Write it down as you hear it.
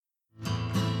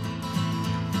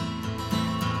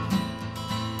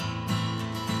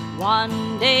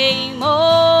One day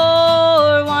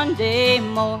more, one day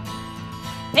more.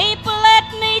 People,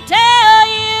 let me tell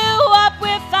you what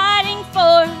we're fighting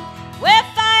for. We're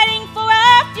fighting for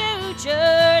our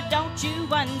future, don't you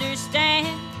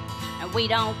understand? And we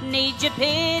don't need your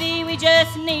pity, we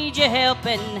just need your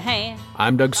helping hand.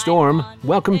 I'm Doug Storm.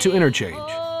 Welcome to Interchange.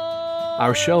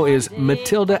 Our show is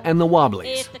Matilda and the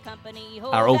Wobblies.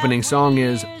 Our opening song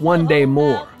is One Day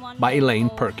More by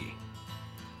Elaine Perky.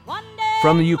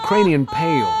 From the Ukrainian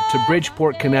Pale to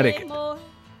Bridgeport, Connecticut,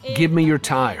 give me your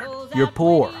tired, your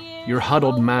poor, your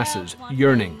huddled masses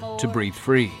yearning to breathe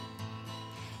free.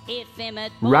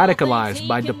 Radicalized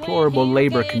by deplorable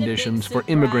labor conditions for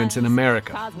immigrants in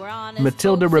America,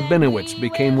 Matilda Rabinowitz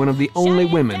became one of the only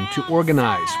women to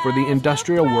organize for the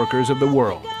industrial workers of the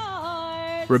world.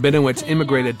 Rabinowitz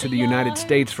immigrated to the United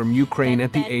States from Ukraine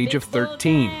at the age of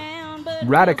 13.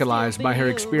 Radicalized by her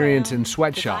experience in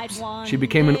sweatshops, she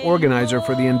became an organizer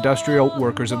for the industrial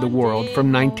workers of the world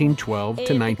from 1912 to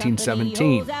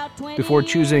 1917, before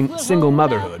choosing single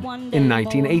motherhood in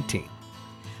 1918.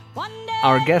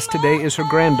 Our guest today is her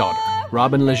granddaughter,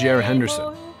 Robin Leger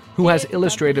Henderson, who has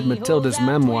illustrated Matilda's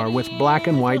memoir with black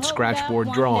and white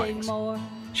scratchboard drawings.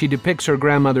 She depicts her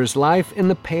grandmother's life in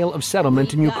the Pale of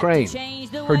Settlement in Ukraine,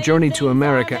 her journey to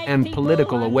America and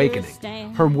political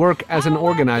awakening, her work as an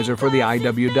organizer for the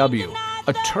IWW,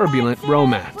 a turbulent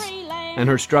romance, and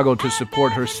her struggle to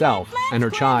support herself and her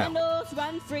child.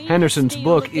 Henderson's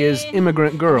book is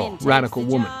Immigrant Girl, Radical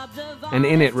Woman, and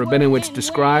in it Rabinowitz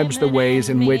describes the ways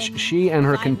in which she and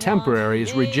her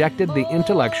contemporaries rejected the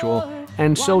intellectual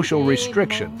and social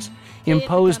restrictions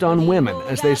imposed on women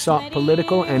as they sought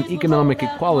political and economic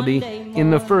equality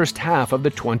in the first half of the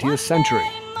 20th century.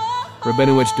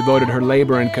 Rabinowitz devoted her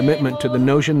labor and commitment to the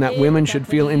notion that women should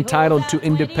feel entitled to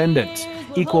independence,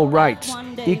 equal rights,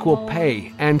 equal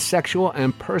pay, and sexual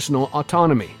and personal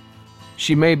autonomy.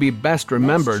 She may be best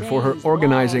remembered for her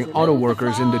organizing auto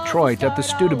workers in Detroit at the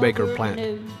Studebaker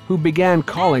plant, who began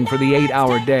calling for the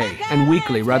 8-hour day and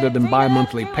weekly rather than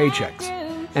bi-monthly paychecks,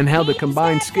 and held a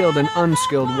combined skilled and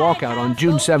unskilled walkout on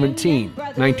June 17,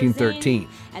 1913.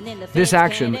 This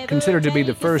action, considered to be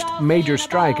the first major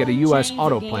strike at a U.S.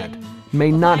 auto plant, may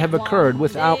not have occurred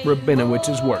without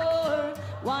Rabinowitz's work.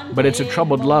 But it's a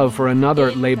troubled love for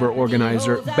another labor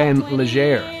organizer, Ben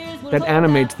Leger, that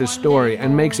animates this story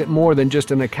and makes it more than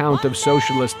just an account of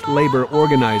socialist labor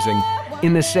organizing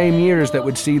in the same years that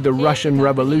would see the Russian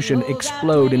Revolution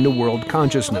explode into world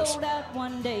consciousness.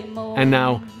 And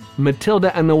now,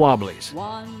 Matilda and the Wobblies,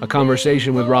 a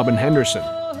conversation with Robin Henderson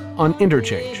on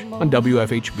Interchange on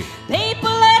WFHB. People,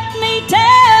 let me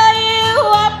tell you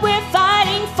what we're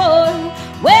fighting for.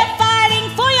 We're fighting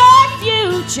for your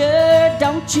future,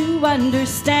 don't you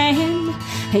understand?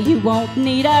 You won't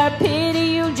need our pity,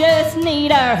 you just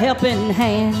need our helping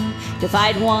hand to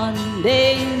fight one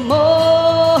day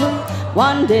more,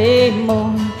 one day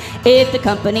more. If the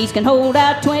companies can hold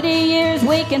out 20 years,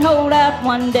 we can hold out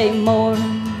one day more.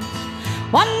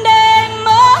 One day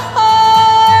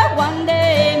more, one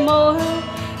day more.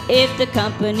 If the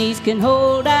companies can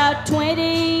hold out 20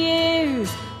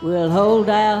 years, we'll hold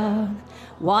out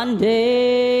one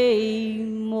day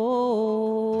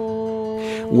more.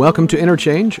 Welcome to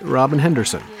Interchange, Robin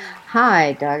Henderson.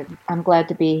 Hi, Doug. I'm glad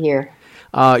to be here.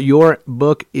 Your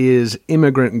book is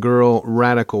Immigrant Girl,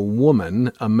 Radical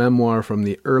Woman, a memoir from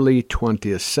the early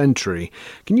 20th century.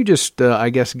 Can you just,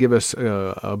 give us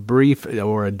a brief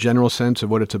or a general sense of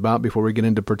what it's about before we get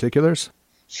into particulars?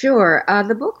 Sure.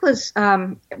 The book was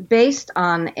based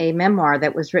on a memoir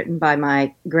that was written by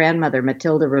my grandmother,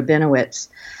 Matilda Rabinowitz,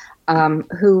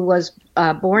 who was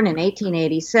born in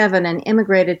 1887 and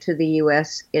immigrated to the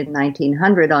U.S. in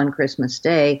 1900 on Christmas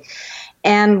Day,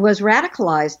 and was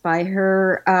radicalized by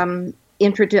her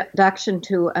introduction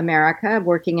to America,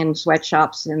 working in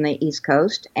sweatshops in the East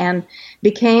Coast, and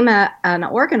became an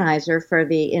organizer for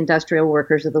the industrial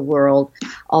workers of the world,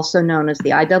 also known as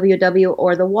the IWW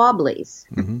or the Wobblies.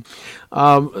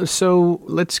 Mm-hmm. So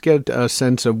let's get a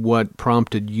sense of what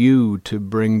prompted you to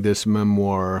bring this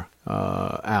memoir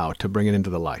out, to bring it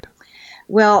into the light.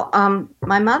 Well,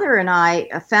 my mother and I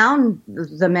found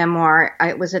the memoir.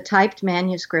 It was a typed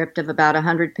manuscript of about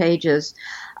 100 pages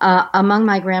among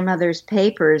my grandmother's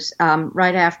papers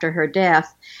right after her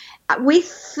death. We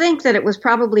think that it was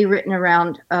probably written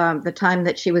around the time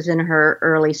that she was in her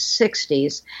early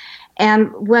 60s.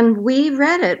 And when we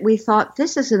read it, we thought,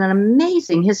 this is an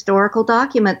amazing historical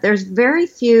document. There's very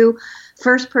few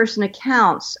first-person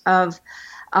accounts of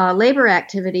labor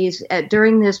activities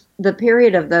during the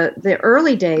period of the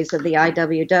early days of the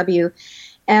IWW.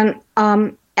 And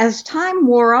as time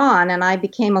wore on and I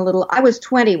was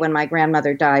 20 when my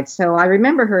grandmother died, so I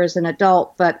remember her as an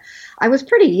adult, but I was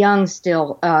pretty young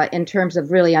still in terms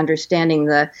of really understanding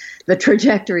the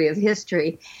trajectory of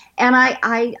history. And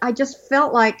I just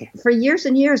felt like, for years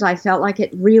and years, I felt like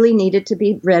it really needed to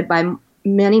be read by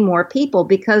many more people,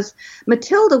 because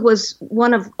Matilda was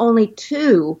one of only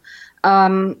two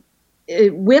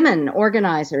women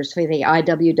organizers for the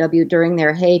IWW during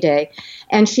their heyday,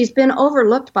 and she's been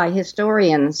overlooked by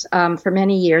historians for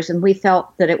many years, and we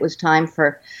felt that it was time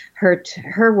for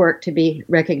her work to be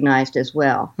recognized as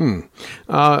well.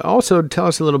 Also, tell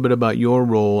us a little bit about your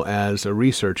role as a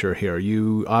researcher here.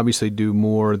 You obviously do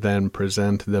more than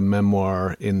present the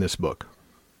memoir in this book.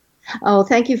 Oh,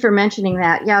 thank you for mentioning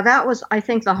that. Yeah, that was, I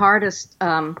think, the hardest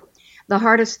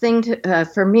thing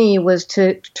for me was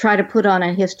to try to put on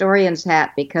a historian's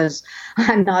hat, because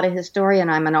I'm not a historian,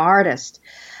 I'm an artist.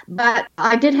 But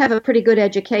I did have a pretty good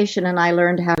education, and I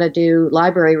learned how to do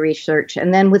library research.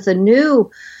 And then with the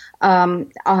new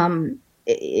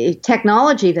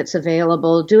technology that's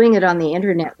available, doing it on the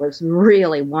internet was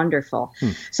really wonderful.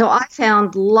 So I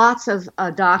found lots of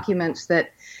documents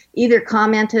that either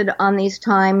commented on these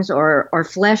times or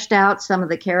fleshed out some of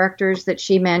the characters that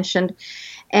she mentioned.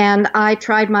 And I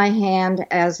tried my hand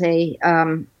as a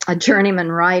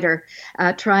journeyman writer,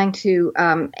 trying to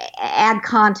add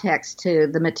context to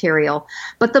the material.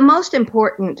 But the most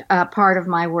important part of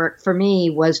my work for me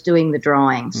was doing the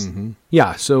drawings. Mm-hmm.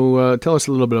 Yeah, so tell us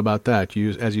a little bit about that.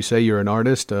 You, as you say, you're an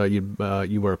artist.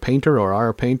 You were a painter or are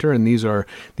a painter, and these are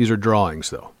drawings,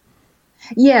 though.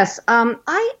 Yes,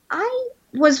 I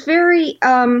was very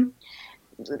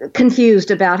confused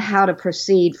about how to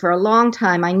proceed for a long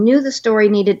time. I knew the story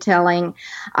needed telling.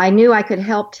 I knew I could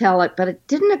help tell it, but it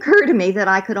didn't occur to me that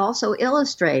I could also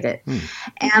illustrate it.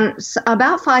 And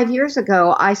about 5 years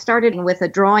ago, I started with a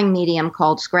drawing medium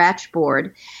called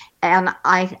Scratchboard, and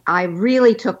I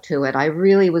really took to it. I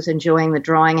really was enjoying the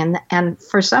drawing, and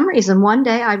for some reason, one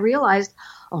day I realized,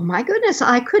 oh my goodness,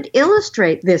 I could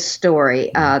illustrate this story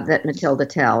that Matilda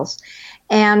tells.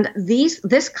 And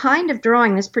this kind of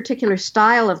drawing, this particular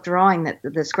style of drawing, that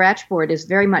the Scratchboard is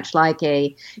very much like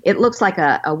it looks like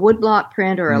a woodblock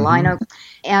print or a lino.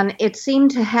 And it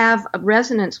seemed to have a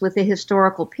resonance with the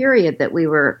historical period that we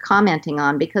were commenting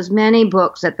on, because many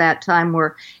books at that time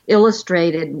were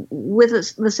illustrated with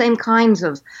the same kinds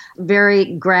of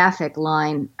very graphic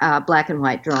line black and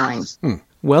white drawings.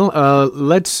 Well,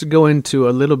 let's go into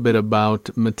a little bit about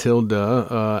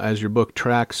Matilda as your book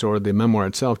tracks, or the memoir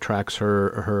itself tracks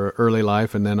her early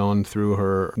life and then on through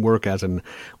her work as an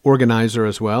organizer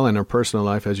as well, and her personal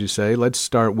life, as you say. Let's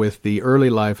start with the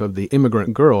early life of the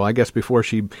immigrant girl. I guess before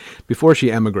she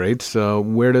emigrates,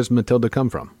 where does Matilda come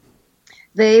from?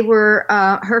 They were,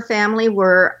 her family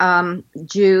were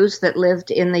Jews that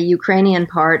lived in the Ukrainian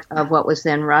part of what was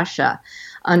then Russia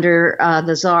under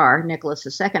the Tsar,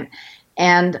 Nicholas II.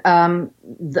 And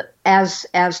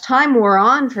as time wore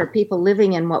on for people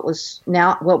living in what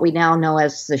we now know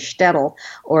as the shtetl,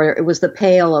 or it was the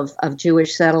pale of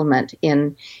Jewish settlement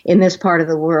in this part of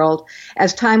the world,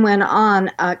 as time went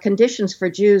on, conditions for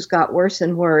Jews got worse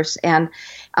and worse, and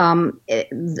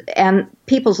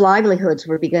people's livelihoods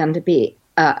were begun to be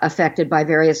affected by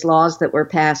various laws that were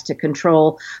passed to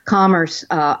control commerce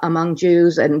among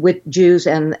Jews and with Jews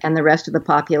and the rest of the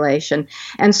population,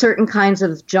 and certain kinds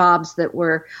of jobs that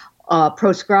were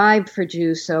proscribed for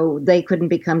Jews, so they couldn't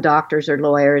become doctors or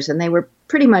lawyers, and they were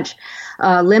pretty much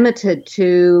limited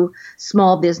to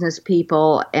small business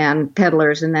people and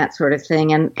peddlers and that sort of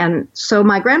thing. And so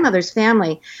my grandmother's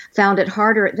family found it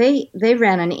harder. They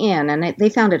ran an inn, and they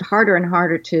found it harder and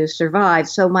harder to survive.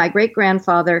 So my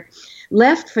great-grandfather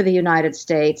left for the United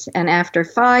States, and after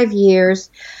 5 years,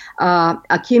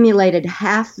 accumulated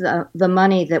half the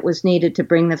money that was needed to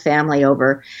bring the family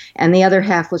over, and the other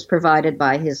half was provided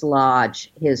by his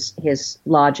lodge, his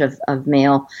lodge of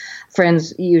male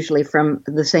friends, usually from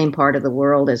the same part of the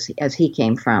world as he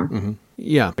came from. Mm-hmm.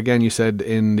 Yeah. Again, you said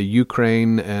in the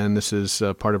Ukraine, and this is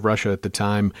part of Russia at the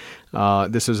time.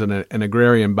 This is an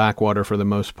agrarian backwater for the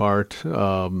most part.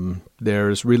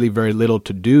 There's really very little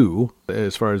to do,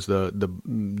 as far as the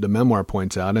memoir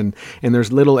points out, and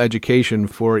there's little education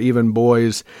for even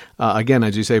boys. Again,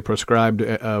 as you say, proscribed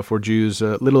for Jews.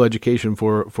 Little education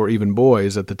for even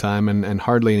boys at the time, and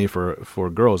hardly any for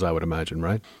girls, I would imagine,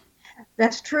 right?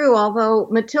 That's true, although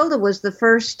Matilda was the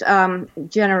first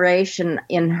generation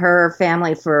in her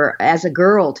family as a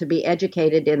girl to be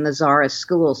educated in the Tsarist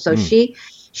school. So she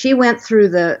she went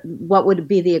through what would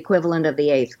be the equivalent of the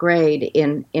 8th grade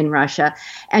in Russia,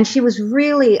 and she was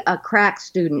really a crack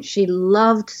student. She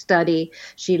loved study,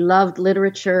 she loved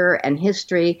literature and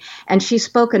history, and she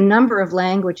spoke a number of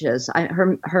languages.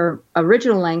 Her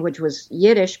original language was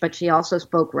Yiddish, but she also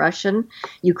spoke Russian,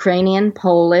 Ukrainian,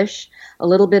 Polish, a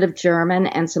little bit of German,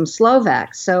 and some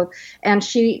Slovak. So, and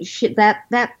she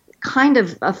that kind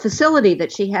of a facility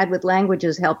that she had with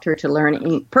languages helped her to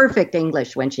learn perfect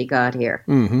English when she got here.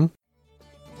 Mm-hmm.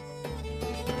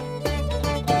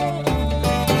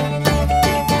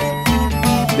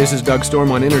 This is Doug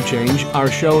Storm on Interchange. Our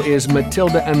show is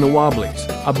Matilda and the Wobblies,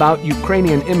 about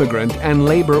Ukrainian immigrant and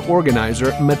labor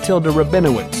organizer Matilda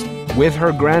Rabinowitz, with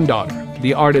her granddaughter,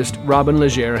 the artist Robin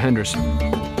Legere Henderson.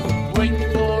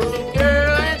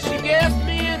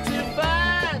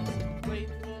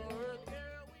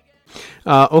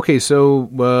 Okay, so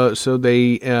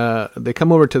they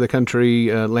come over to the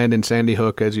country, land in Sandy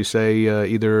Hook, as you say,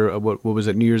 either what was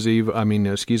it,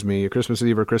 Christmas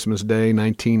Eve or Christmas Day,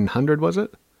 1900, was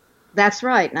it? That's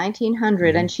right,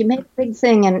 1900, and she made a big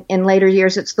thing in later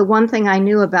years. It's the one thing I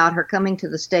knew about her coming to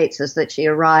the States, is that she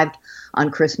arrived on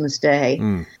Christmas Day.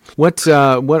 What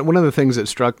one of the things that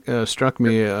struck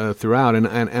me throughout,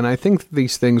 and I think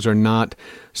these things are not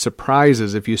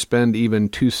surprises if you spend even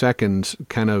 2 seconds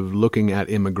kind of looking at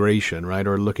immigration, right,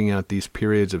 or looking at these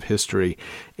periods of history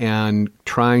and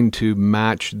trying to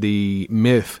match the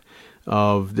myth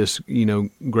of this,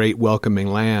 great welcoming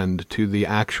land to the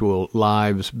actual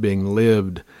lives being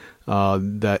lived,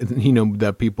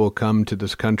 that people come to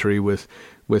this country with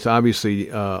obviously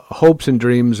hopes and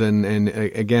dreams and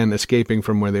again escaping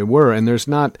from where they were. And it's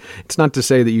not to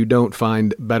say that you don't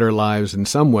find better lives in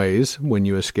some ways when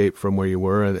you escape from where you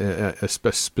were,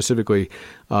 specifically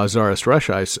Tsarist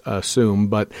Russia, I assume.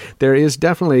 But there is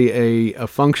definitely a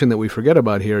function that we forget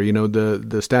about here.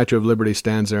 The Statue of Liberty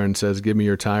stands there and says, "Give me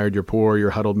your tired, your poor, your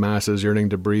huddled masses yearning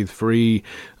to breathe free."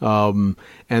 And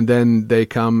then they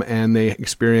come and they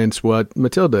experience what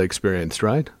Matilda experienced,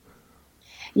 right?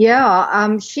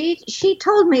 Yeah, she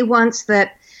told me once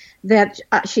that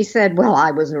she said, "Well,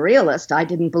 I was a realist. I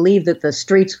didn't believe that the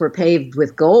streets were paved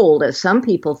with gold, as some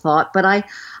people thought, but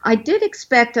I did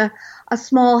expect a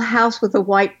small house with a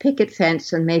white picket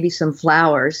fence and maybe some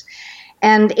flowers."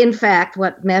 And in fact,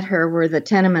 what met her were the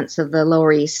tenements of the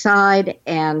Lower East Side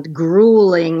and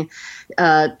grueling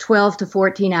 12 to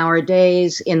 14-hour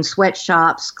days in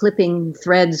sweatshops, clipping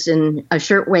threads in a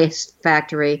shirtwaist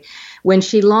factory, when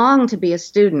she longed to be a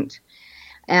student.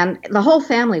 And the whole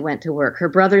family went to work. Her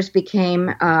brothers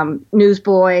became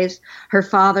newsboys. Her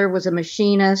father was a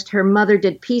machinist. Her mother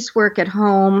did piecework at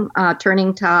home,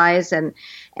 turning ties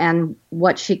and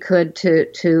what she could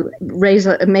to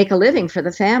make a living for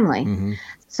the family. Mm-hmm.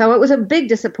 So it was a big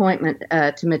disappointment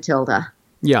to Matilda.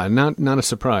 Yeah, not a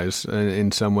surprise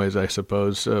in some ways, I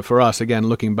suppose. For us, again,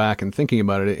 looking back and thinking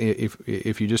about it,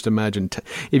 if you just imagine,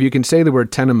 if you can say the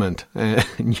word tenement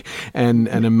and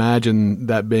imagine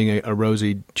that being a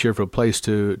rosy, cheerful place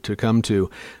to come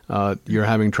to, you're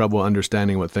having trouble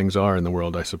understanding what things are in the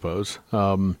world, I suppose.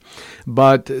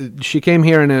 But she came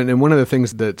here, and one of the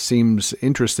things that seems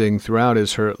interesting throughout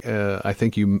is her. I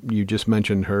think you just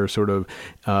mentioned her sort of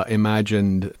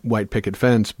imagined white picket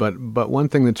fence, but one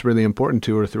thing that's really important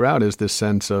to her throughout is this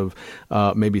sense of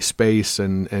maybe space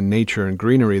and nature and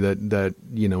greenery that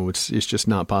it's just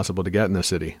not possible to get in the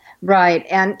city. Right,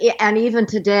 and even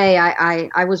today,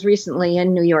 I was recently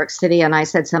in New York City, and I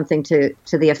said something to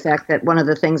the effect that one of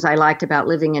the things I liked about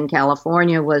living in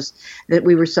California was that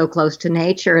we were so close to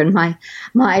nature, and my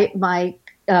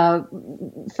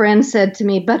friend said to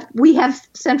me, "But we have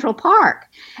Central Park,"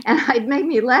 and it made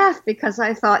me laugh because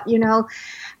I thought,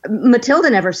 Matilda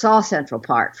never saw Central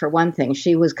Park, for one thing.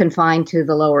 She was confined to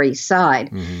the Lower East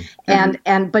Side.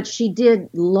 Mm-hmm. But she did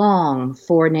long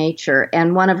for nature.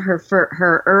 And one of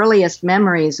her earliest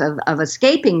memories of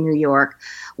escaping New York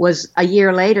was a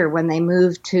year later when they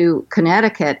moved to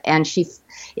Connecticut, and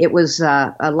it was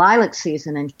a lilac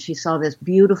season, and she saw this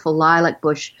beautiful lilac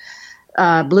bush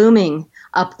blooming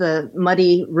up the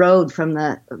muddy road from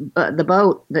the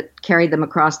boat that carried them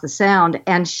across the Sound,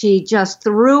 and she just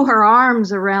threw her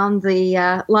arms around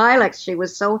the lilacs. She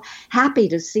was so happy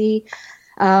to see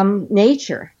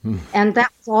nature, and that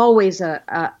was always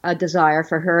a desire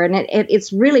for her. And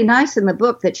it's really nice in the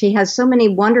book that she has so many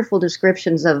wonderful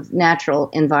descriptions of natural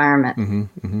environment. Mm-hmm,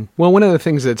 mm-hmm. Well, one of the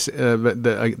things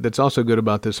that's also good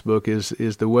about this book is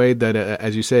the way that,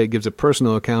 as you say, it gives a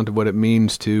personal account of what it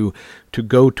means to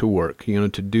go to work,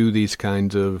 to do these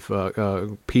kinds of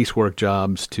piecework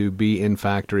jobs, to be in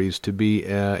factories, to be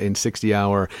in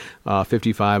 60-hour,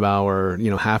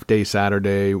 55-hour, half-day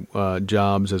Saturday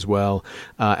jobs as well.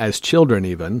 as children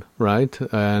even, right?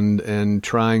 And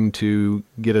trying to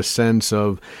get a sense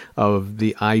of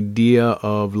the idea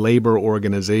of labor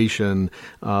organization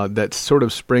that sort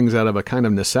of springs out of a kind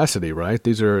of necessity, right?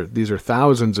 These are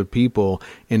thousands of people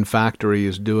in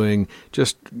factories doing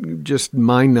just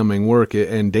mind-numbing work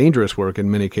and dangerous work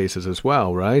in many cases as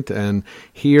well, right? And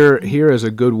here is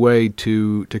a good way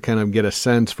to kind of get a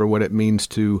sense for what it means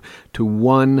to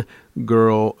one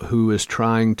girl who is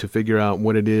trying to figure out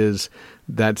what it is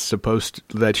that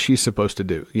she's supposed to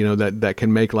do, that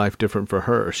can make life different for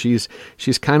her. She's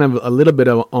kind of a little bit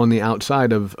on the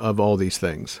outside of all these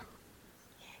things.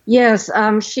 Yes,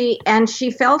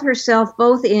 she felt herself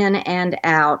both in and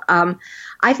out.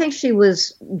 I think she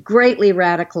was greatly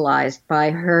radicalized by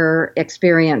her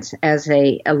experience as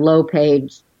a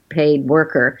low-paid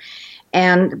worker.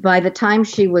 And by the time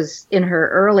she was in her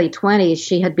early 20s,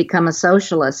 she had become a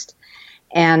socialist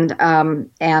and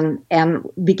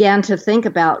began to think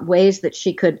about ways that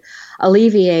she could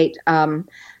alleviate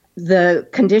the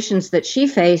conditions that she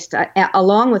faced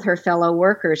along with her fellow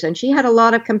workers. And she had a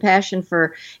lot of compassion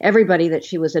for everybody that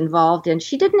she was involved in.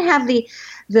 She didn't have the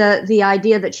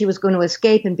idea that she was going to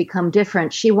escape and become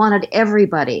different. She wanted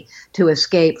everybody to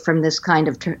escape from this kind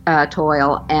of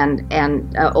toil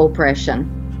and oppression.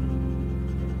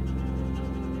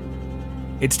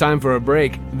 It's time for a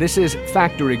break. This is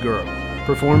Factory Girl,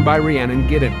 performed by Rhiannon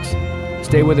Giddens.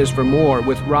 Stay with us for more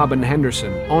with Robin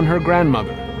Henderson on her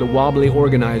grandmother, the wobbly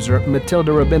organizer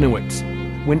Matilda Rabinowitz,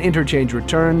 when Interchange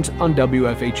returns on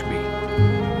WFHB.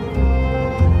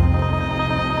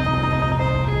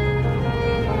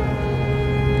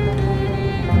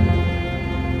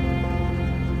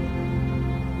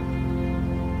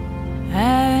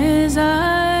 As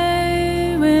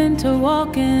I went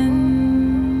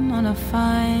a-walking on a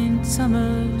fine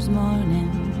summer's morning,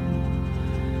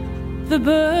 the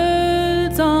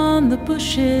birds on the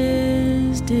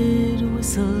bushes did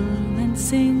whistle and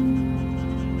sing.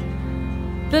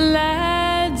 The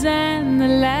lads and the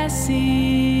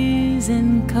lassies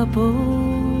in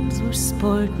couples were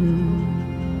sporting.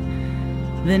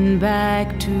 Then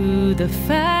back to the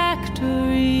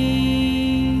factory,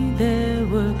 their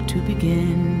work to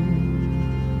begin.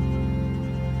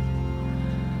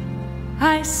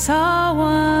 I saw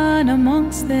one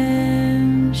amongst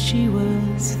them, she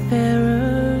was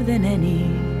fairer than any.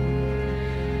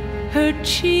 Her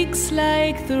cheeks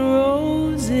like the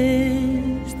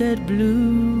roses that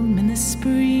bloom in the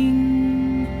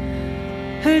spring.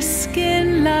 Her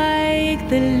skin like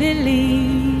the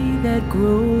lily that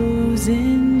grows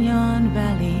in yon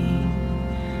valley.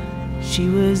 She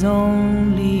was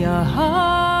only a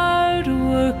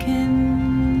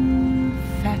hard-working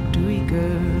factory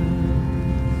girl.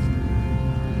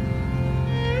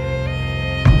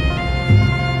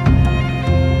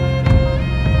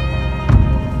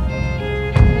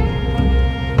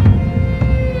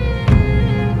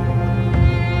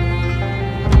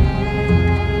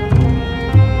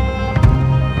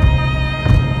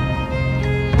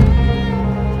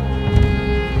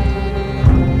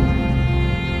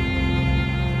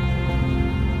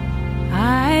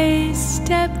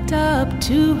 Stepped up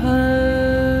to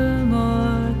her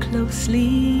more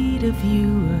closely to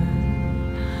view her,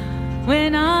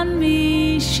 when on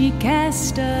me she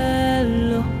cast a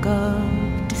look of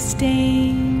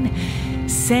disdain,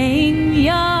 saying,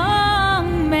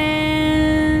 "Young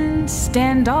man,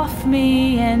 stand off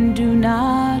me and do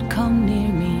not come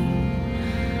near me.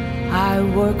 I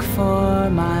work for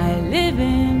my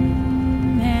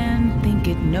living and think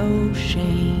it no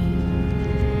shame."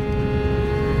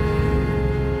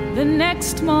 The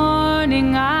next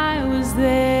morning I was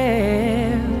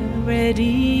there,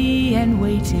 ready and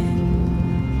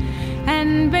waiting,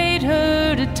 and bade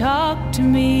her to talk to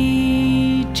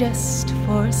me just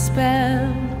for a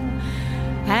spell.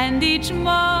 And each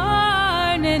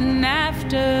morning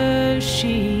after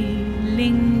she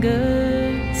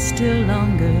lingered still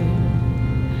longer,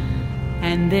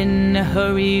 and then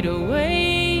hurried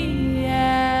away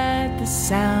at the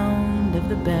sound of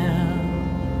the bell.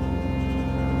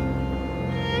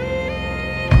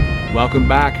 Welcome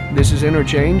back. This is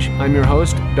Interchange. I'm your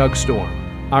host, Doug Storm.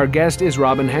 Our guest is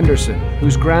Robin Henderson,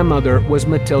 whose grandmother was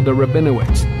Matilda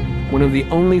Rabinowitz, one of the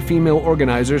only female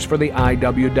organizers for the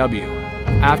IWW.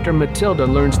 After Matilda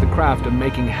learns the craft of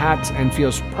making hats and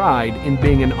feels pride in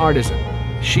being an artisan,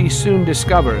 she soon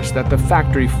discovers that the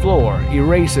factory floor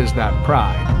erases that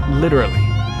pride, literally,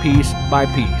 piece by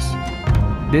piece.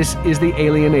 This is the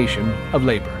alienation of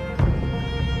labor.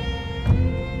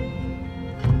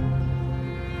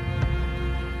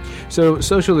 So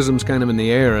socialism's kind of in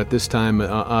the air at this time,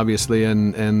 obviously,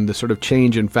 and the sort of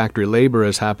change in factory labor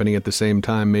is happening at the same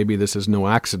time. Maybe this is no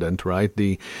accident, right?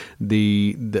 A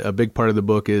big part of the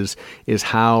book is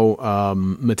how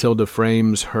Matilda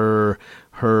frames her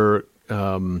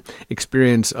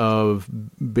experience of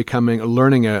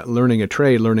learning a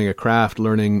trade, learning a craft,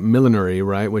 learning millinery,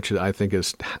 right? Which I think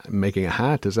is making a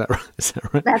hat. Is that right?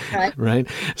 That's right. Right.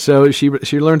 So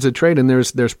she learns a trade, and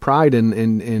there's pride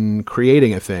in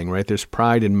creating a thing, right? There's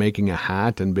pride in making a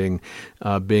hat and being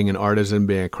an artisan,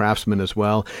 being a craftsman as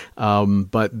well.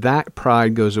 But that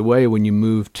pride goes away when you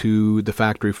move to the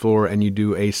factory floor and you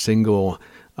do a single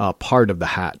part of the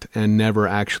hat and never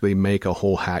actually make a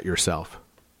whole hat yourself.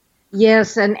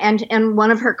 Yes, and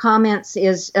one of her comments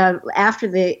is after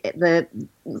the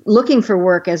looking for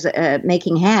work as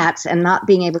making hats and not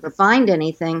being able to find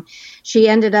anything, she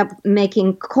ended up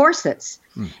making corsets.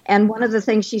 And one of the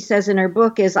things she says in her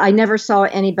book is, I never saw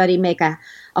anybody make a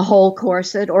whole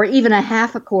corset, or even a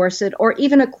half a corset, or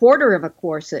even a quarter of a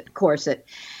corset.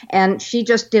 And she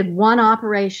just did one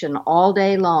operation all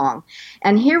day long.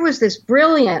 And here was this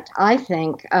brilliant, I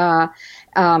think,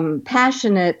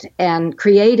 passionate and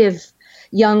creative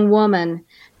young woman,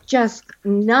 just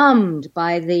numbed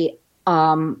by the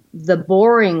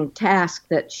boring task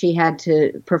that she had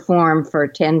to perform for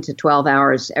 10 to 12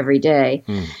 hours every day.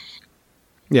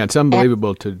 Yeah, it's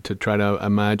unbelievable to try to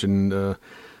imagine.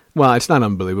 Well, it's not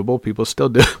unbelievable. People still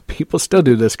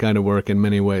do this kind of work in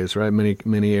many ways, right?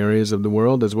 Many areas of the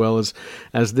world, as well as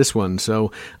this one.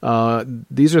 So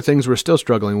these are things we're still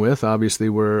struggling with. Obviously,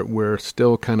 we're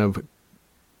still kind of,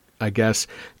 I guess,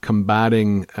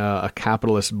 combating a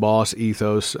capitalist boss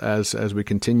ethos as we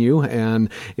continue. And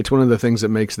it's one of the things that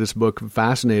makes this book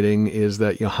fascinating is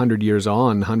that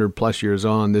 100 plus years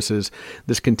on,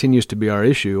 this continues to be our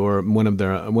issue, or one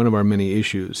of our many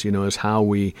issues. Is how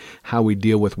we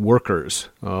deal with workers,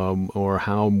 or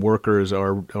how workers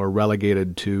are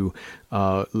relegated to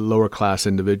lower class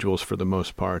individuals for the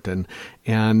most part. And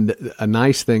a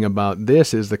nice thing about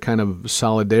this is the kind of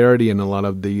solidarity in a lot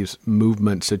of these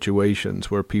movement situations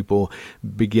where people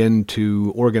begin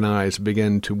to organize,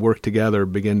 begin to work together,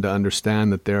 begin to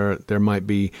understand that there might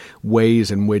be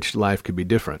ways in which life could be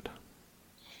different.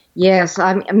 Yes,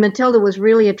 Matilda was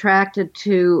really attracted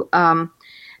to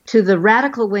the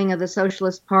radical wing of the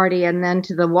Socialist Party, and then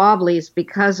to the Wobblies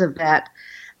because of that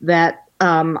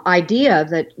idea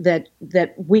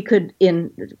that we could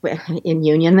in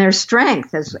union there's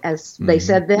strength, as they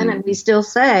said then, and we still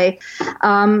say,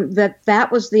 that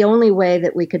was the only way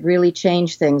that we could really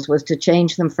change things, was to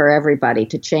change them for everybody,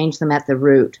 to change them at the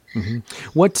root.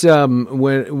 What's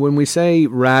when we say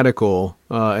radical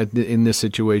in this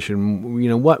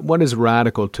situation, what is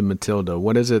radical to Matilda?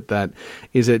 What is it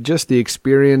is it just the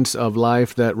experience of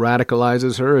life that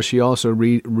radicalizes her, or is she also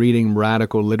reading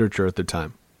radical literature at the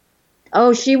time?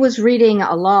 Oh, she was reading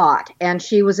a lot, and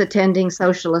she was attending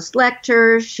socialist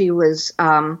lectures. She was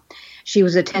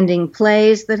attending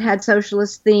plays that had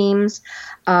socialist themes.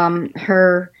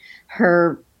 Her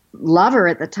lover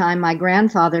at the time, my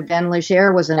grandfather, Ben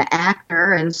Legere, was an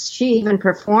actor, and she even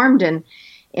performed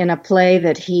in a play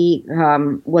that he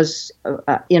was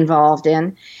involved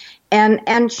in.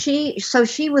 And she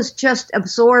was just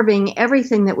absorbing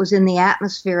everything that was in the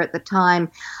atmosphere at the time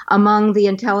among the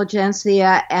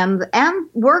intelligentsia and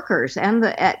workers and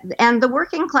the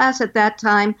working class at that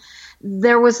time.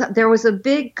 There was a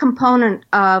big component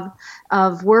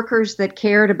of workers that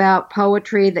cared about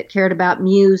poetry, that cared about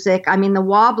music. I mean, the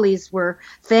Wobblies were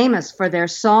famous for their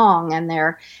song and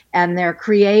their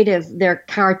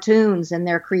cartoons and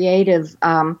their creative,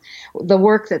 the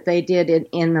work that they did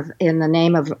in the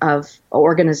name of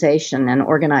organization and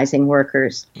organizing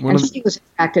workers. She was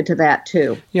attracted to that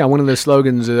too. Yeah, one of the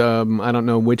slogans, I don't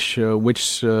know which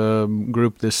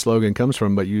group this slogan comes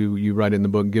from, but you write in the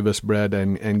book, "Give us bread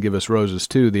and give us roses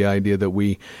too." The idea that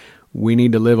we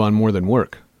need to live on more than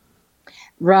work.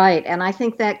 Right, and I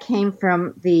think that came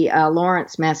from the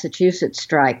Lawrence, Massachusetts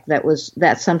strike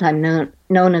that's sometimes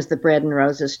known as the Bread and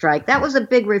Roses strike. That was a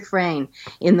big refrain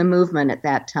in the movement at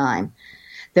that time,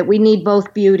 that we need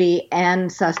both beauty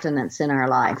and sustenance in our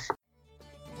life.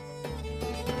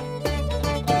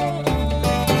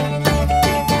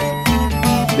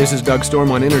 This is Doug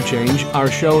Storm on Interchange. Our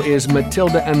show is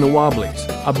Matilda and the Wobblies,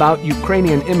 about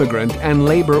Ukrainian immigrant and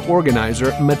labor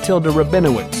organizer Matilda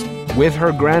Rabinowitz, with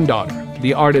her granddaughter,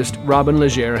 the artist Robin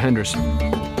Legere Henderson.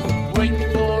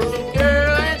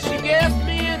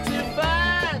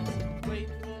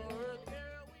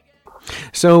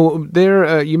 So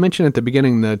there, you mentioned at the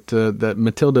beginning that that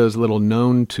Matilda is little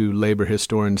known to labor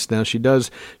historians. Now she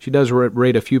does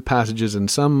rate a few passages in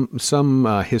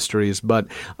some histories, but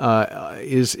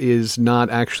is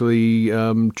not actually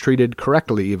treated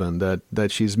correctly. Even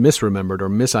that she's misremembered or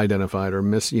misidentified or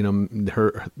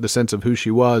the sense of who she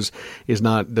was does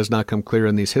not come clear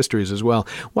in these histories as well.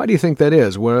 Why do you think that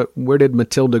is? Where did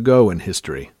Matilda go in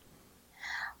history?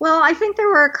 Well, I think there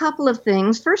were a couple of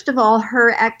things. First of all,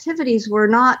 her activities were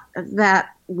not that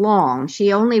long.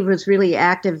 She only was really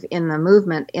active in the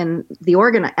movement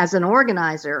as an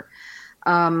organizer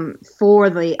for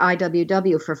the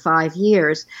IWW for 5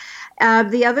 years.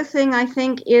 The other thing I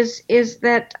think is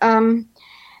that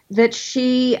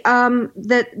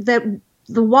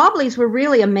the Wobblies were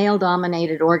really a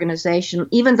male-dominated organization,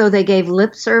 even though they gave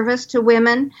lip service to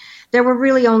women. There were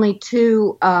really only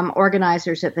two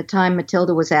organizers at the time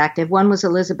Matilda was active. One was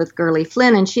Elizabeth Gurley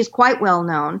Flynn, and she's quite well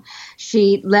known.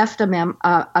 She left a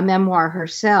memoir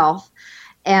herself,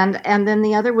 and then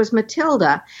the other was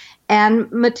Matilda. And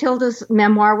Matilda's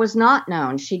memoir was not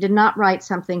known. She did not write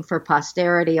something for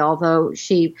posterity, although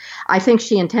I think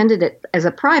she intended it as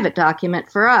a private document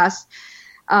for us.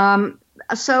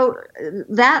 So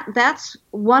that's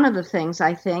one of the things,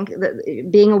 I think, that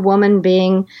being a woman,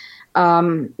 being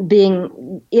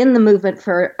in the movement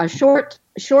for a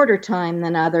shorter time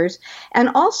than others, and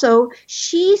also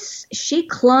she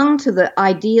clung to the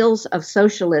ideals of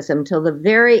socialism till the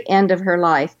very end of her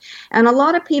life. And a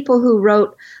lot of people who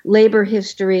wrote labor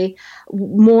history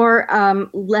more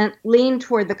leaned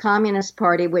toward the Communist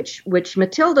Party, which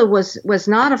Matilda was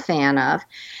not a fan of.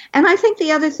 And I think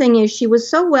the other thing is she was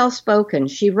so well spoken.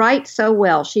 She writes so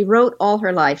well. She wrote all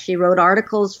her life. She wrote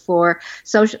articles for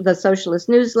the Socialist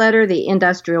Newsletter, the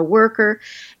Industrial Worker,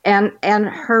 and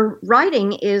her writing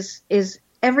is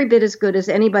every bit as good as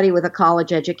anybody with a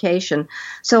college education.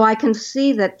 So I can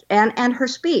see that, and her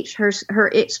speech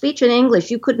in English,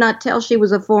 you could not tell she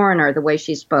was a foreigner the way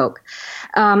she spoke.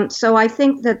 So I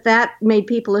think that made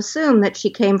people assume that she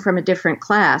came from a different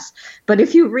class. But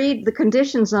if you read the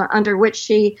conditions under which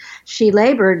she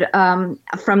labored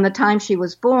from the time she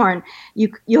was born,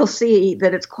 you'll see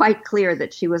that it's quite clear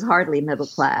that she was hardly middle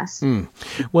class.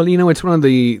 Well, it's one of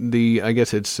the I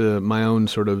guess it's my own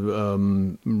sort of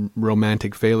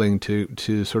romantic failing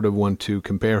to sort of want to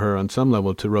compare her on some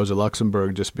level to Rosa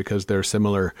Luxemburg, just because they're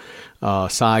similar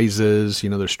sizes,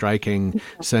 their striking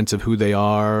sense of who they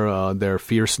are, their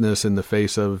fierceness in the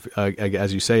face of,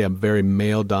 as you say, a very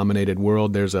male-dominated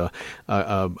world. There's a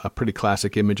pretty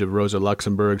classic image of Rosa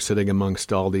Luxemburg sitting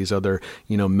amongst all these other,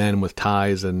 men with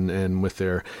ties and with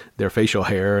their facial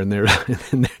hair, and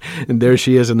and there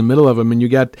she is in the middle of them, and you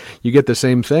get the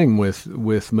same thing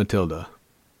with Matilda.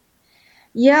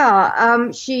 Yeah,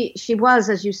 she was,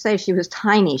 as you say, she was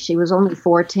tiny. She was only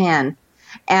 4'10",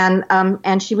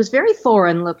 and she was very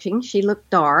foreign looking. She looked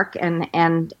dark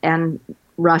and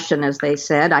Russian, as they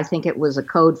said. I think it was a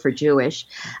code for Jewish.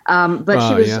 But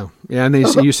she was. Yeah, and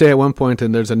you say at one point,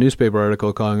 and there's a newspaper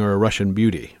article calling her a Russian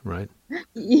beauty, right?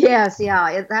 Yes,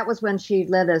 yeah. That was when she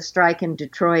led a strike in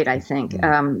Detroit, I think.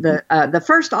 The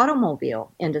first automobile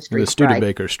industry strike. The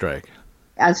Studebaker strike.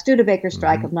 Studebaker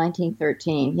strike of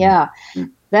 1913. Yeah,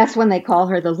 that's when they call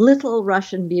her the Little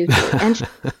Russian Beauty. And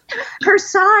her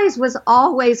size was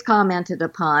always commented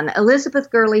upon.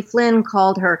 Elizabeth Gurley Flynn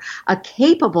called her a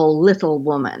capable little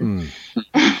woman.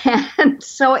 And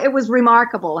so it was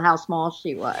remarkable how small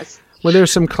she was. Well,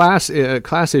 there's some class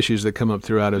issues that come up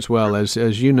throughout as well. As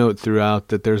you note throughout,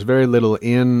 that there's very little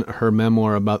in her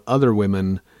memoir about other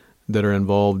women that are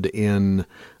involved in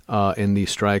these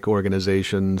strike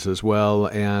organizations as well.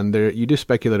 And you do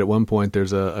speculate at one point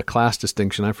there's a class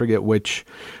distinction. I forget which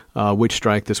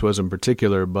strike this was in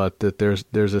particular, but that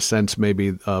there's a sense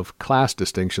maybe of class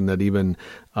distinction that even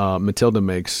Matilda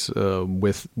makes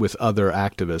with other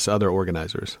activists, other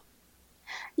organizers.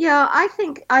 Yeah, I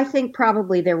think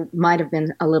probably there might have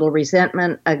been a little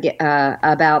resentment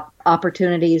about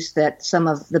opportunities that some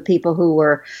of the people who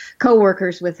were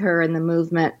co-workers with her in the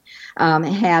movement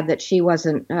had that she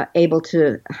wasn't able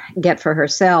to get for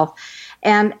herself.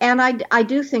 And I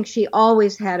do think she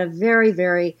always had a very,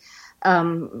 very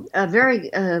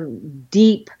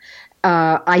deep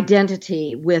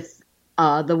identity with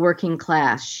the working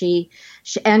class. She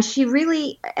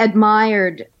really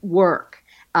admired work.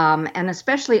 And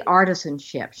especially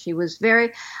artisanship. She was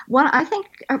I think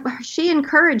she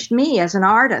encouraged me as an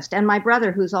artist, and my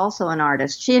brother, who's also an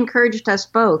artist. She encouraged us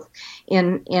both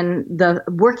in the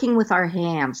working with our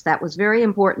hands. That was very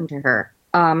important to her.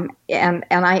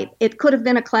 It could have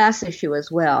been a class issue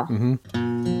as well.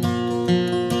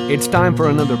 It's time for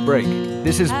another break.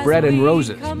 This is Bread and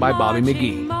Roses by Bobby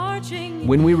McGee.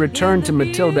 When we return to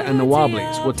Matilda and the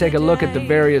Wobblies, we'll take a look at the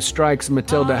various strikes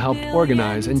Matilda helped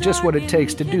organize and just what it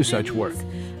takes to do such work.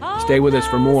 Stay with us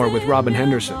for more with Robin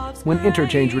Henderson when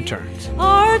Interchange returns.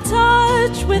 Our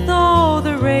touch with all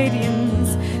the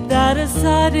radiance that a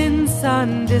sudden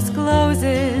sun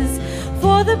discloses,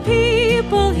 for the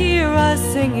people hear us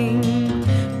singing,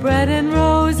 bread and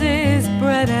roses,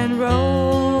 bread and roses.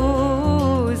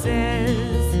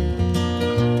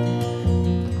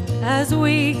 As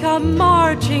we come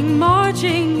marching,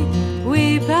 marching,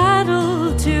 we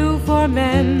battle too for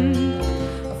men,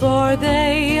 for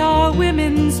they are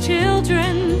women's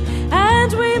children,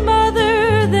 and we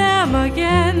mother them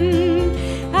again.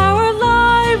 Our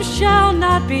lives shall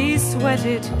not be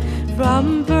sweated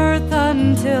from birth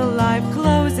until life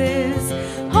closes.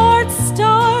 Hearts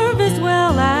starve as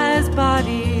well as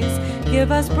bodies.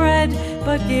 Give us bread,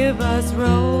 but give us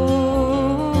roses.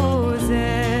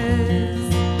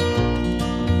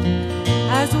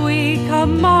 As we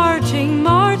come marching,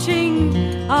 marching,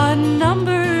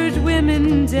 unnumbered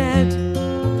women dead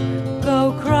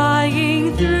go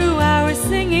crying through our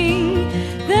singing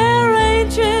their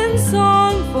ancient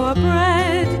song for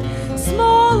bread.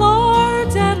 Small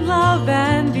art and love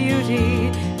and beauty,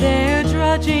 their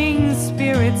drudging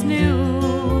spirits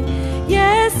new.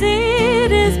 Yes,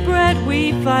 it is bread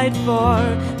we fight for,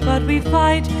 but we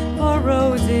fight for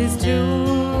roses too.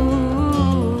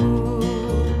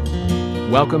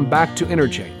 Welcome back to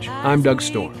Interchange. I'm Doug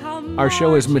Storm. Our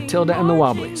show is Matilda and the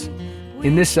Wobblies.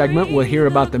 In this segment, we'll hear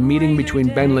about the meeting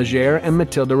between Ben Leger and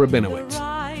Matilda Rabinowitz,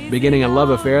 beginning a love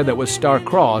affair that was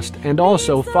star-crossed and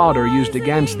also fodder used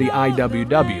against the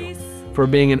IWW for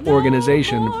being an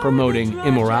organization promoting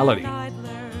immorality.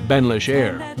 Ben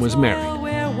Leger was married.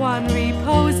 Where one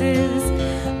reposes,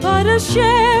 but a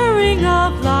sharing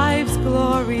of life's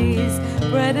glories,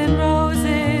 bread and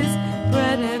roses,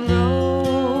 bread and roses.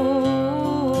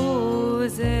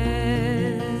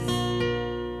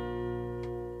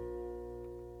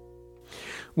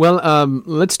 Well,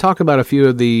 let's talk about a few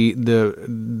of the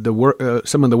work,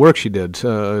 some of the work she did,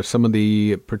 some of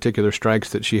the particular strikes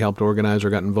that she helped organize or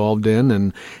got involved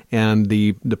in, and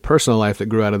the personal life that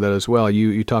grew out of that as well.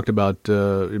 You talked about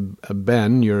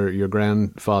Ben, your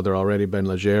grandfather already, Ben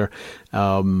Leger,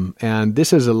 and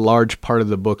this is a large part of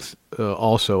the book.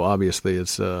 Also, obviously,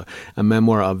 it's a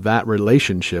memoir of that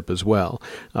relationship as well,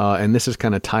 and this is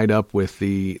kind of tied up with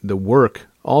the work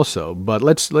also. But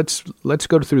let's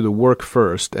go through the work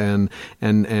first, and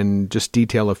just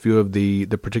detail a few of the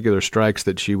particular strikes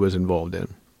that she was involved in.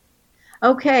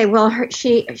 Okay, well,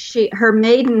 her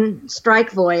maiden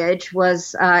strike voyage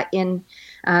was in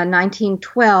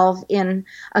 1912 in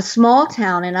a small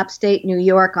town in upstate New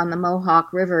York on the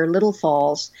Mohawk River, Little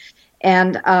Falls.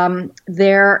 And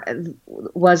there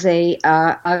was a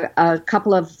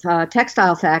couple of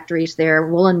textile factories there,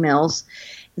 woolen mills,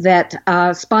 that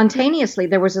spontaneously,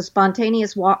 there was a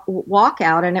spontaneous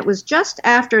walkout, and it was just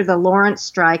after the Lawrence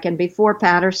strike and before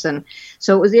Patterson.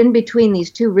 So it was in between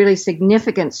these two really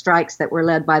significant strikes that were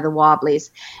led by the Wobblies.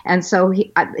 And so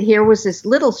here was this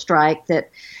little strike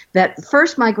that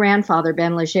first my grandfather,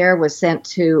 Ben Leger, was sent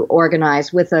to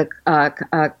organize with a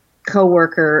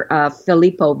co-worker,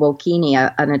 Filippo Bocchini,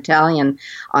 an Italian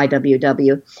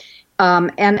IWW.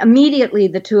 And immediately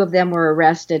the two of them were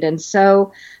arrested. And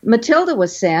so Matilda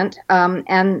was sent,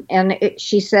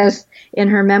 she says in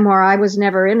her memoir, I was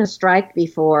never in a strike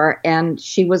before, and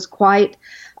she was quite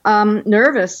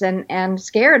nervous and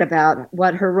scared about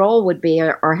what her role would be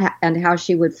and how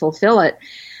she would fulfill it.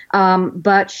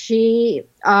 But she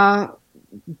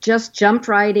just jumped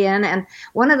right in. And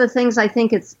one of the things I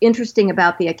think it's interesting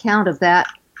about the account of that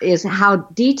is how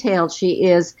detailed she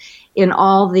is in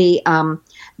all the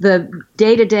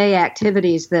day-to-day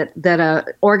activities that a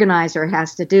organizer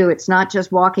has to do. It's not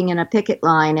just walking in a picket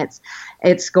line.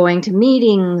 It's going to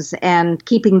meetings and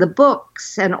keeping the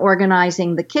books and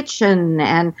organizing the kitchen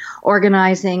and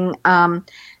organizing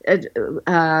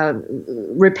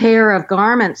repair of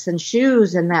garments and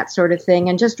shoes and that sort of thing,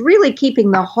 and just really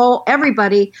keeping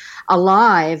everybody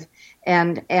alive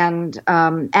and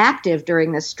active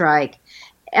during the strike.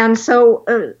 And so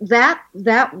that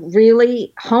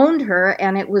really honed her,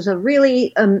 and it was a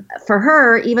really, for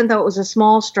her, even though it was a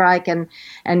small strike and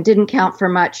didn't count for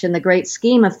much in the great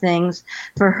scheme of things,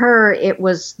 for her it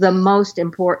was the most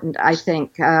important, I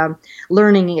think,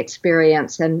 learning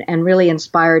experience, and really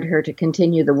inspired her to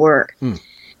continue the work.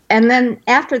 And then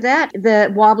after that,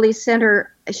 the Wobblies sent her,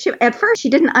 at first she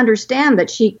didn't understand that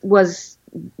she was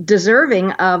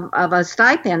deserving of a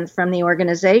stipend from the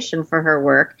organization for her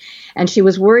work, and she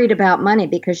was worried about money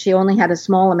because she only had a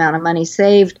small amount of money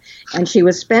saved, and she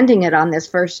was spending it on this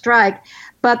first strike.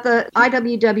 But the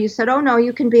IWW said, "Oh no,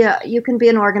 you can be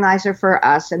an organizer for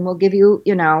us, and we'll give you,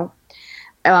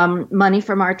 money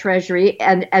from our treasury."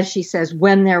 And as she says,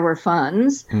 when there were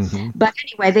funds. Mm-hmm. But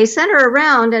anyway, they sent her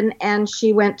around, and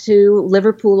she went to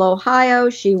Liverpool, Ohio.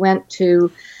 She went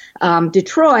to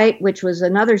Detroit, which was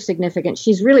another significant.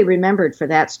 She's really remembered for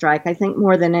that strike, I think,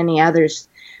 more than any others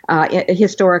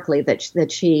historically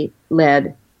that she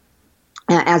led.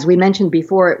 As we mentioned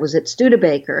before, it was at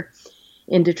Studebaker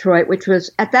in Detroit, which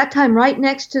was at that time right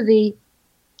next to the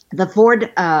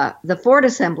Ford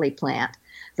assembly plant.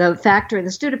 The factory,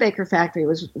 the Studebaker factory,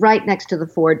 was right next to the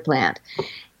Ford plant.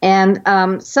 And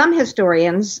some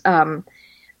historians,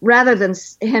 rather than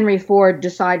Henry Ford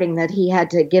deciding that he had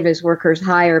to give his workers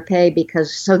higher pay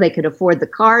so they could afford the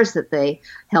cars that they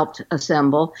helped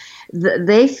assemble,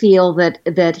 they feel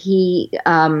that he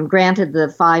granted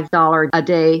the $5 a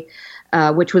day,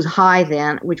 which was high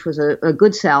then, which was a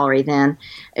good salary then,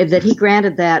 that he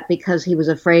granted that because he was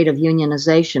afraid of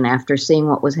unionization after seeing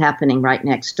what was happening right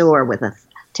next door with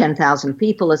 10,000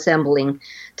 people assembling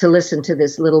to listen to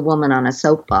this little woman on a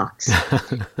soapbox.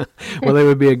 Well, it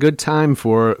would be a good time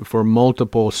for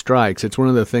multiple strikes. It's one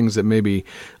of the things that maybe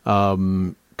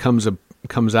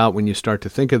comes out when you start to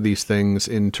think of these things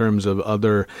in terms of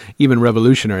other, even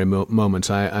revolutionary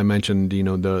moments. I mentioned,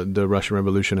 the Russian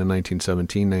Revolution in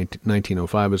 1917,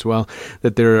 1905 as well,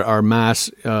 that there are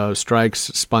mass strikes,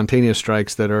 spontaneous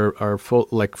strikes that are full,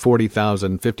 like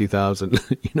 40,000, 50,000,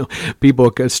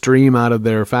 people stream out of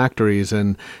their factories,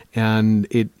 and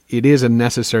it is a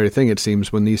necessary thing, it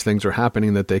seems, when these things are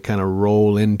happening, that they kind of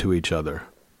roll into each other.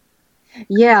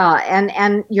 Yeah,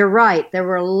 and you're right. There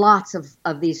were lots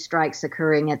of these strikes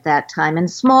occurring at that time in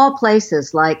small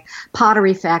places like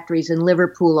pottery factories in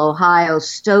Liverpool, Ohio,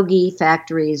 stogie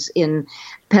factories in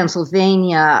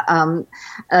Pennsylvania,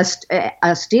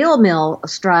 a steel mill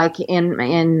strike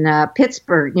in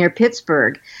Pittsburgh, near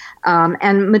Pittsburgh.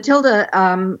 And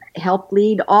Matilda helped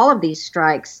lead all of these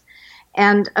strikes.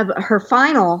 And her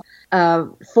final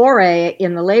foray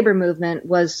in the labor movement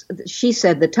was, she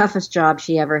said, the toughest job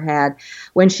she ever had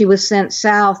when she was sent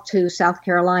south to South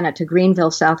Carolina, to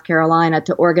Greenville, South Carolina,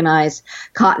 to organize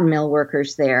cotton mill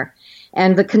workers there.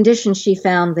 And the conditions she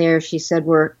found there, she said,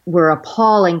 were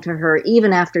appalling to her,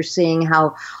 even after seeing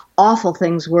how awful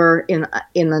things were in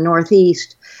the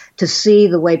Northeast, to see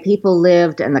the way people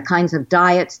lived and the kinds of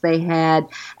diets they had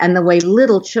and the way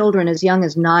little children as young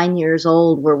as 9 years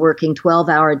old were working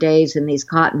 12-hour days in these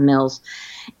cotton mills.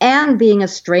 And being a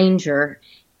stranger,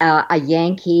 a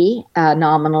Yankee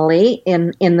nominally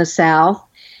in the South,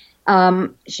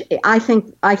 I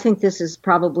think this is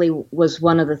probably was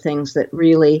one of the things that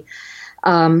really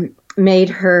made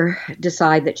her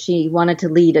decide that she wanted to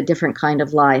lead a different kind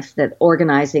of life, that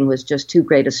organizing was just too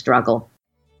great a struggle.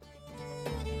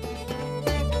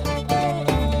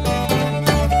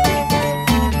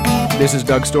 This is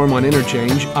Doug Storm on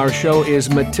Interchange. Our show is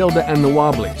Matilda and the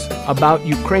Wobblies, about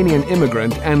Ukrainian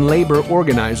immigrant and labor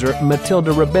organizer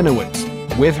Matilda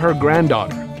Rabinowitz, with her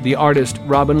granddaughter, the artist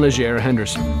Robin Leger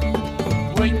Henderson.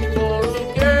 Waiting for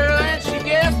a girl and she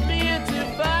gets me into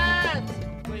fights.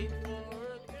 Waiting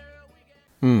for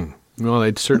a girl. Well,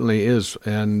 it certainly is,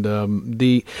 and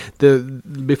the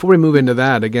before we move into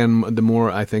that, again, the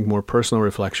more personal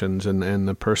reflections and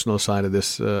the personal side of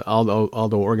this,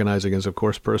 although organizing is of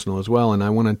course personal as well, and I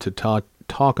wanted to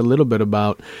talk a little bit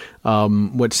about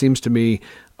what seems to me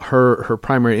her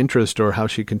primary interest, or how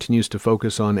she continues to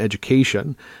focus on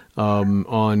education,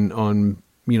 on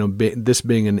this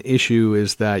being an issue,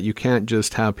 is that you can't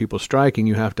just have people striking.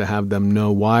 You have to have them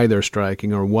know why they're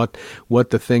striking, or what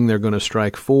the thing they're going to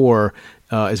strike for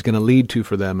is going to lead to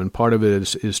for them. And part of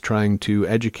it is trying to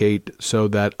educate so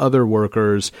that other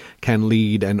workers can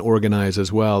lead and organize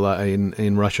as well.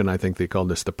 In Russian, I think they call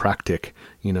this the praktik,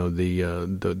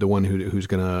 the one who's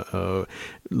going to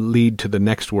lead to the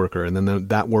next worker, and then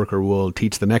that worker will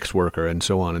teach the next worker, and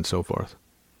so on and so forth.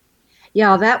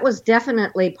 Yeah, that was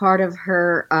definitely part of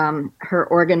her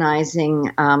organizing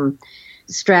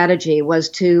strategy, was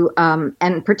to,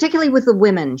 and particularly with the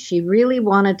women, she really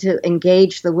wanted to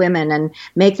engage the women and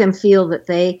make them feel that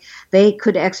they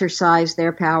could exercise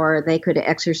their power, they could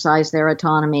exercise their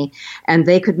autonomy, and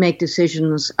they could make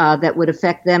decisions that would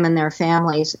affect them and their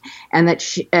families, and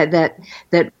that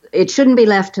it shouldn't be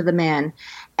left to the men.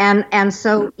 And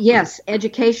so, yes,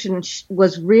 education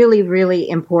was really, really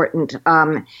important.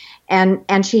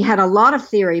 And she had a lot of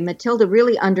theory. Matilda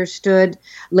really understood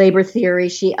labor theory.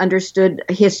 She understood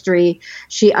history.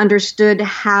 She understood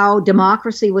how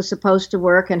democracy was supposed to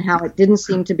work and how it didn't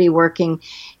seem to be working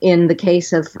in the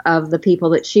case of the people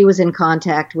that she was in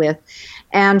contact with.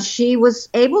 And she was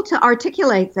able to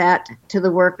articulate that to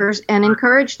the workers and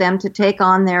encourage them to take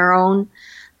on their own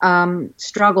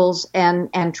struggles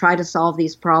and try to solve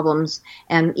these problems,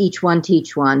 and each one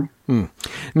teach one.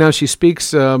 Now, she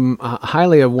speaks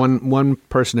highly of one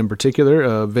person in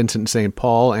particular, Vincent St.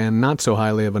 Paul, and not so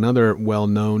highly of another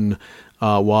well-known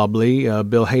wobbly,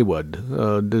 Bill Haywood.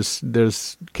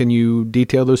 Can you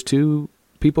detail those two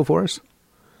people for us?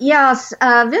 Yes,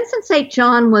 Vincent St.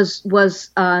 John was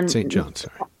St. John,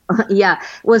 sorry.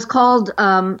 Was called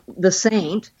the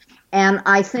Saint. And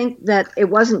I think that it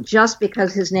wasn't just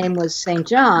because his name was St.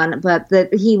 John, but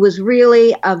that he was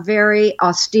really a very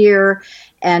austere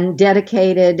and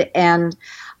dedicated and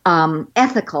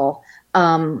ethical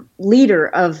leader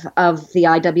of the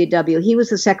IWW. He was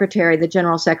the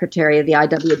general secretary of the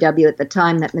IWW at the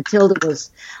time that Matilda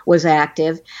was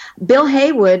active. Bill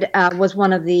Haywood was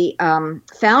one of the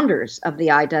founders of the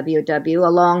IWW,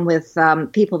 along with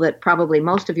people that probably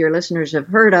most of your listeners have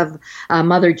heard of,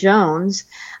 Mother Jones.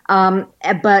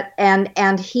 But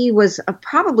he was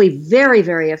probably very,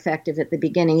 very effective at the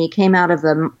beginning. He came out of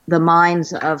the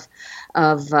mines of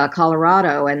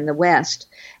Colorado and the West.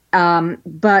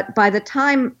 But by the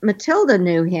time Matilda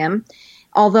knew him,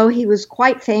 although he was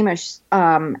quite famous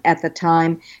at the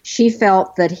time, she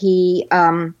felt that he,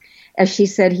 as she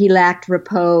said, he lacked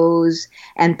repose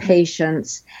and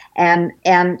patience,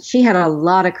 and she had a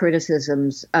lot of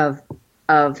criticisms of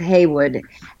Haywood,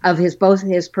 of both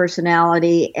his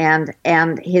personality and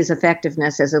his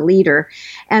effectiveness as a leader.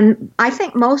 And I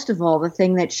think most of all, the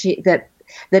thing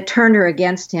that turned her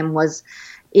against him was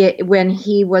when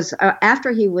he was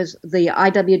after the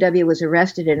IWW was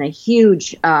arrested in a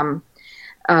huge kind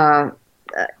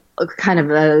of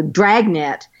a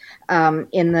dragnet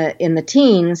in the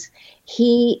teens.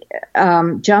 He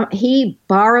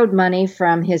borrowed money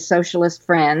from his socialist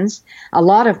friends, a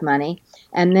lot of money,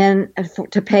 and then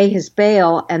to pay his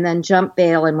bail, and then jumped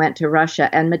bail and went to Russia.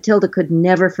 And Matilda could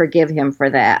never forgive him for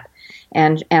that.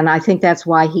 And I think that's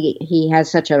why he has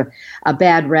such a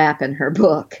bad rap in her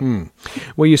book.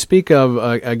 Well, you speak of,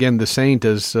 again, the Saint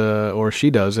as, or she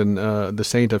does, and the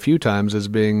Saint a few times as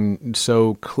being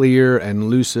so clear and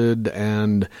lucid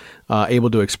and able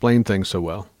to explain things so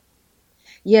well.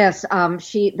 Yes,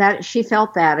 she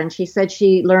felt that, and she said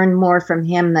she learned more from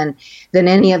him than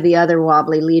any of the other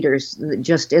wobbly leaders,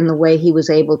 just in the way he was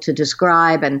able to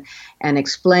describe and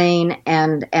explain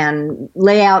and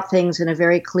lay out things in a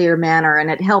very clear manner,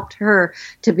 and it helped her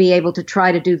to be able to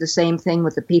try to do the same thing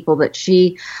with the people that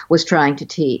she was trying to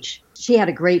teach. She had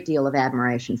a great deal of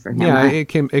admiration for him. Yeah,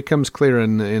 it comes clear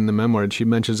in the memoir, and she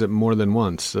mentions it more than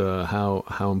once,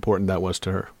 how important that was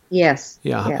to her. Yes.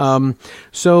 Yeah. Yes.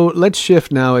 So let's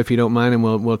shift now, if you don't mind, and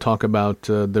we'll talk about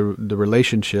the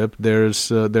relationship. There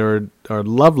are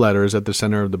love letters at the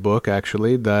center of the book,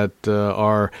 actually, that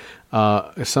are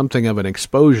something of an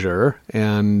exposure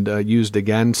and used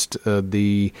against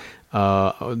the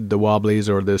Wobblies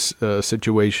or this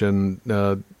situation.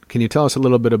 Can you tell us a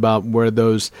little bit about where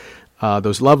those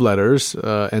love letters,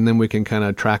 and then we can kind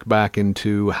of track back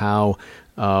into how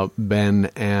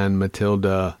Ben and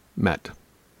Matilda met?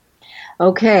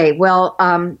 Okay, well,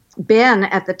 Ben,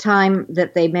 at the time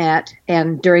that they met,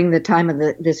 and during the time of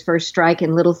this first strike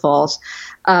in Little Falls,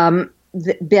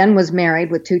 Ben was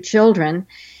married with 2 children,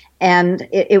 and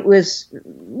it was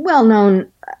well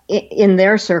known in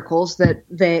their circles that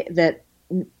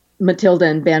Matilda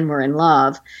and Ben were in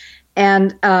love.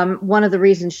 And one of the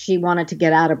reasons she wanted to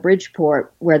get out of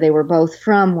Bridgeport, where they were both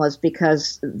from, was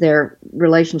because their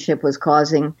relationship was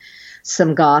causing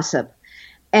some gossip.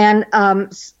 And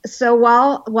so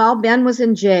while Ben was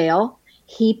in jail,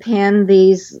 he penned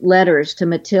these letters to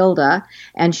Matilda,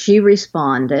 and she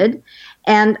responded.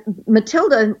 And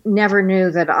Matilda never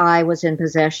knew that I was in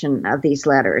possession of these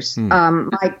letters.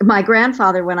 My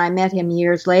grandfather, when I met him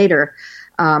years later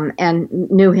and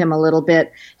knew him a little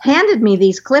bit, handed me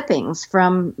these clippings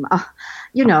from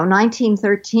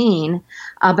 1913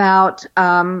 about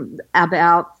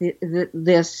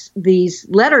these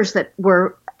letters that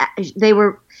were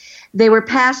they were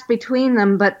passed between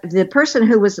them, but the person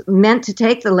who was meant to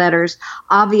take the letters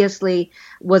obviously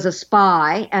was a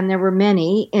spy, and there were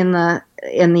many in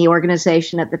the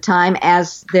organization at the time,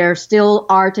 as there still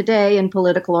are today in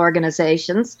political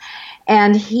organizations.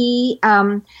 And he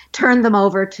turned them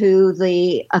over to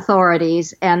the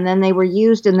authorities, and then they were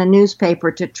used in the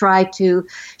newspaper to try to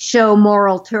show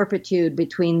moral turpitude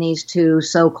between these two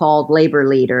so-called labor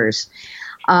leaders.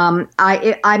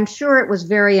 I'm sure it was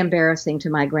very embarrassing to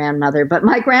my grandmother, but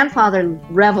my grandfather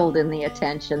reveled in the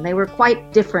attention. They were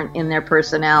quite different in their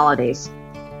personalities.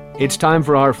 It's time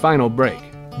for our final break.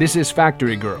 This is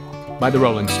Factory Girl by the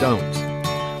Rolling Stones.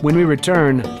 When we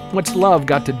return, what's love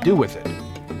got to do with it?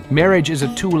 Marriage is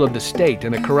a tool of the state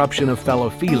and a corruption of fellow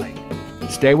feeling.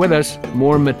 Stay with us.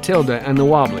 More Matilda and the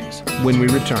Wobblies when we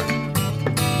return.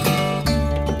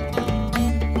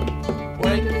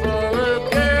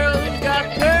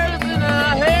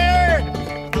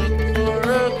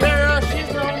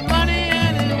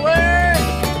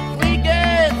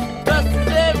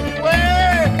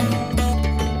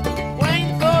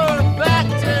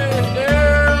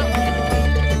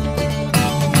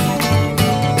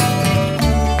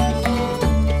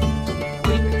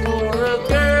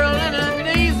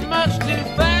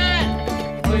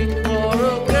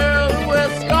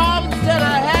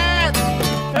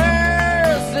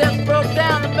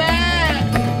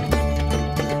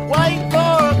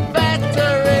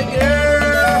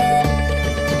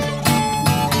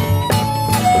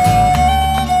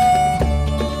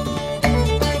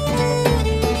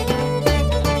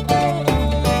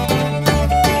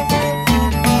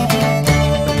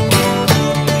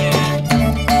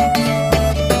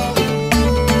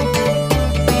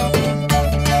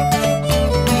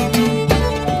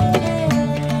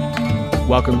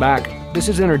 Welcome back. This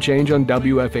is Interchange on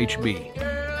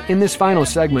WFHB. In this final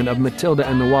segment of Matilda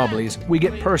and the Wobblies, we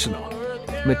get personal.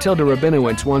 Matilda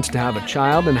Rabinowitz wants to have a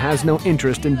child and has no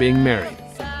interest in being married.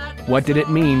 What did it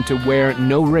mean to wear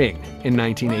no ring in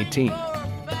 1918?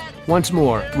 Once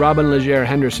more, Robin Legere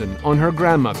Henderson on her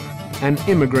grandmother, an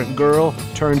immigrant girl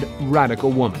turned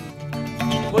radical woman.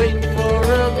 Waiting for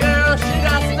a girl, she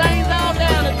got stains all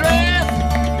down the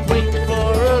dress. Waiting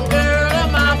for a girl,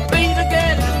 and my feet are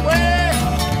getting wet.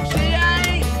 She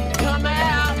ain't come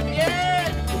out yet.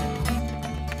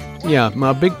 Yeah,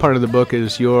 a big part of the book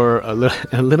is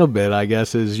a little bit, I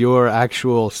guess, is your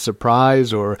actual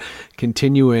surprise or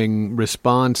continuing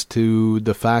response to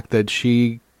the fact that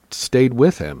she stayed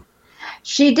with him.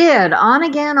 She did, on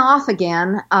again, off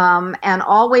again, and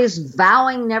always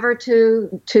vowing never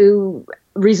to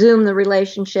resume the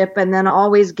relationship, and then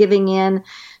always giving in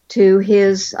to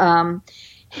his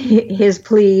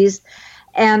pleas.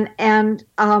 And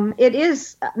it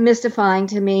is mystifying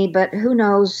to me, but who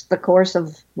knows the course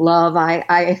of love?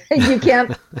 You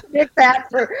can't predict that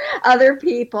for other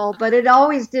people, but it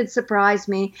always did surprise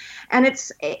me. And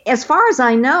it's, as far as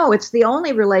I know, it's the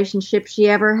only relationship she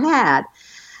ever had.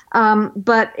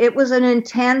 But it was an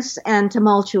intense and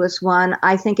tumultuous one.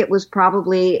 I think it was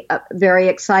probably very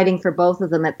exciting for both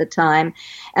of them at the time.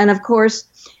 And of course,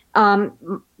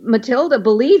 Matilda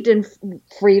believed in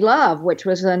free love, which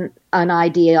was an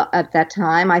idea at that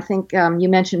time. I think you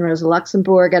mentioned Rosa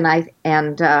Luxemburg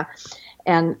and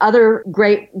other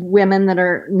great women that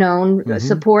are known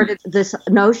supported this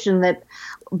notion that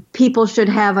people should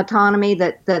have autonomy,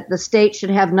 that the state should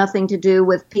have nothing to do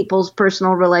with people's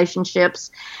personal relationships,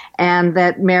 and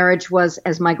that marriage was,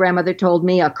 as my grandmother told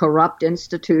me, a corrupt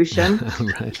institution.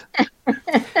 Right.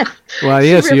 Well,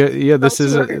 yes,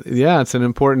 it's an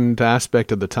important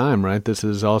aspect of the time, right? This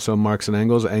is also Marx and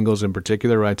Engels. Engels, in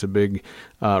particular, writes a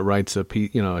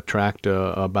tract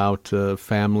about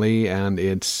family and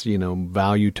its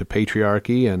value to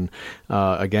patriarchy, and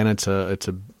again,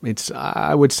 it's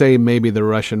I would say maybe the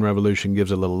Russian Revolution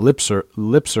gives a little lip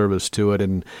service to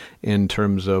it in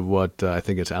terms of what I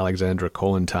think it's Alexandra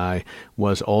Kollontai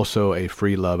was also a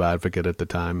free love advocate at the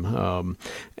time.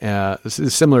 This is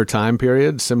a similar time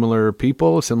period, similar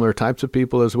people, similar types of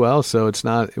people as well. So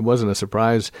it wasn't a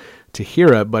surprise to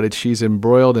hear it, but she's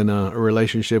embroiled in a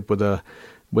relationship with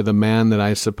a man that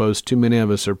I suppose too many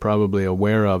of us are probably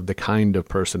aware of, the kind of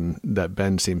person that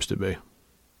Ben seems to be.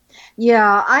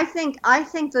 Yeah, I think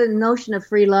the notion of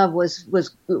free love was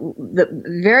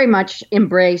very much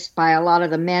embraced by a lot of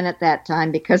the men at that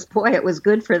time, because boy, it was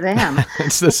good for them.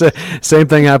 It's the same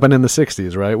thing happened in the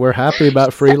 60s, right? We're happy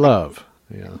about free love.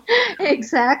 Yeah.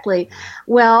 Exactly.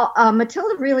 Well,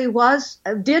 Matilda really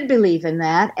did believe in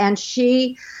that, and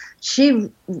she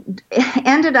she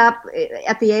ended up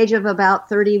at the age of about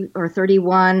 30 or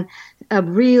 31,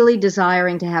 really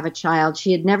desiring to have a child.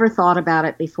 She had never thought about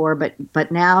it before,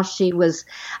 but now she was,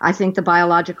 I think the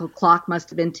biological clock must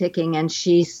have been ticking, and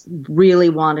she really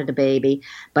wanted a baby,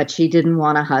 but she didn't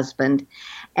want a husband.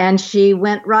 And she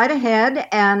went right ahead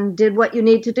and did what you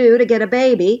need to do to get a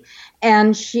baby,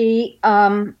 and she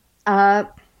vowed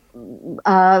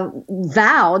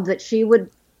that she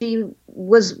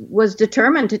was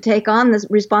determined to take on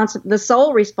the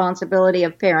sole responsibility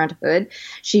of parenthood.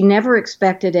 She never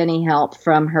expected any help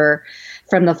from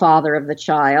the father of the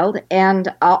child.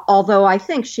 And although I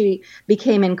think she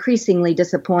became increasingly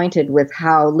disappointed with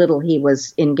how little he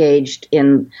was engaged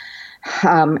in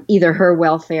either her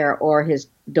welfare or his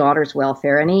daughter's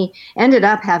welfare. And he ended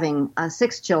up having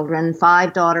 6 children,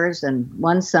 5 daughters and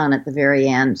 1 son at the very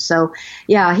end. So,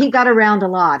 yeah, he got around a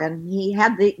lot, and he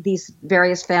had these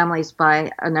various families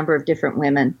by a number of different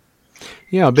women.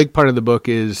 Yeah, a big part of the book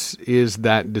is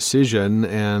that decision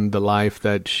and the life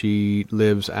that she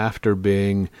lives after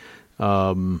being,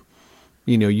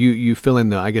 you fill in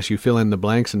the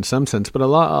blanks in some sense, but a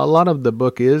lot of the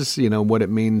book is, what it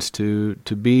means to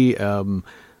be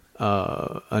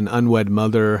an unwed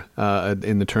mother,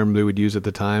 in the term we would use at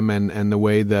the time, and the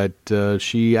way that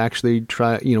she actually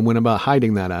went about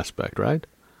hiding that aspect, right?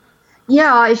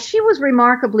 Yeah, she was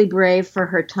remarkably brave for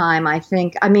her time, I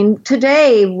think. I mean,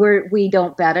 today we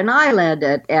don't bat an eyelid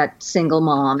at single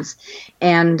moms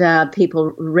and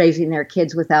people raising their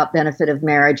kids without benefit of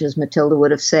marriage, as Matilda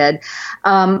would have said.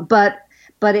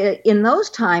 But in those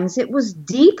times, it was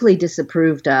deeply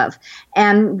disapproved of,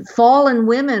 and fallen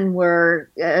women were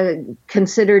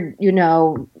considered,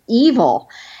 evil.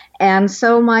 And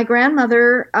so my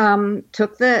grandmother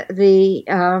took the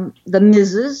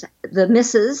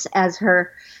Mrs. as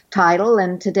her title,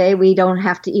 and today we don't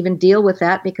have to even deal with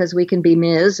that because we can be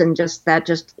Ms. and that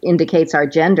just indicates our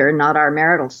gender, not our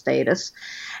marital status.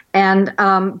 And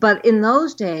but in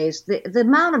those days, the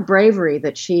amount of bravery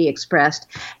that she expressed,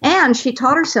 and she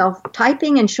taught herself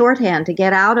typing and shorthand to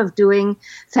get out of doing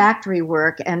factory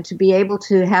work and to be able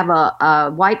to have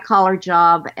a white collar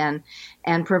job and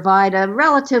provide a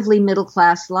relatively middle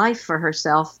class life for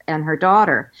herself and her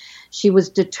daughter. She was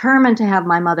determined to have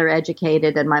my mother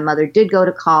educated, and my mother did go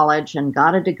to college and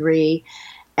got a degree.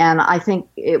 And I think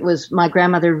it was my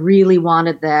grandmother really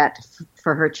wanted that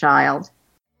for her child.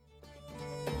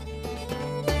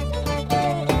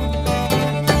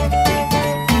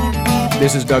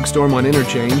 This is Doug Storm on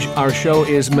Interchange. Our show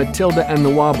is Matilda and the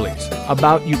Wobblies,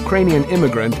 about Ukrainian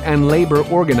immigrant and labor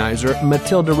organizer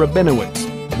Matilda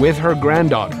Rabinowitz, with her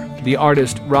granddaughter, the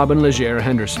artist Robin Legere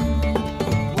Henderson.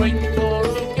 Waiting for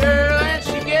a girl and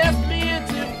she gets me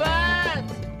into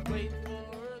fights. Waiting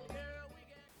for a girl we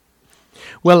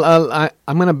get... Well,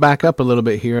 I'm going to back up a little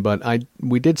bit here, but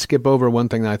we did skip over one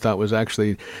thing that I thought was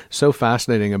actually so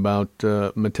fascinating about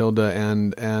Matilda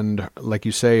and like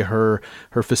you say, her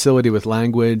facility with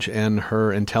language and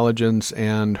her intelligence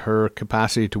and her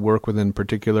capacity to work within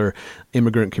particular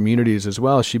immigrant communities as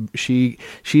well.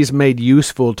 She's made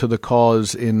useful to the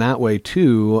cause in that way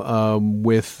too.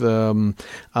 With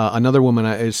another woman,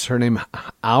 is her name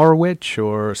Horwich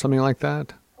or something like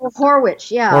that?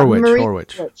 Horwich, yeah.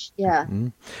 Horwich. Yeah. Mm-hmm.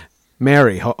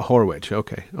 Mary Horwich.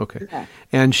 Okay. Yeah.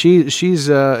 And she's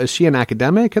is she an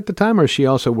academic at the time, or is she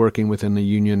also working within the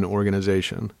union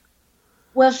organization?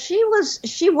 Well, she was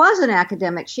an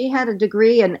academic. She had a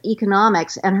degree in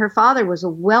economics, and her father was a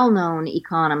well-known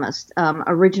economist.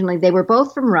 Originally, they were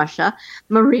both from Russia.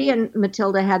 Marie and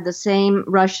Matilda had the same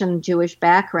Russian Jewish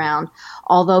background,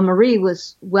 although Marie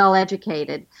was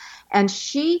well-educated. And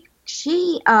she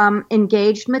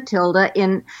engaged Matilda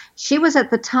she was at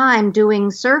the time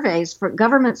doing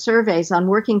government surveys on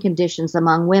working conditions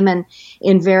among women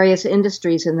in various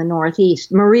industries in the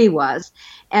Northeast. Marie was.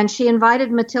 And she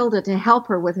invited Matilda to help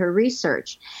her with her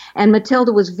research. And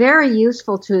Matilda was very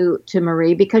useful to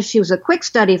Marie because she was a quick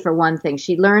study, for one thing.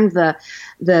 She learned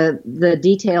the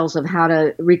details of how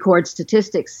to record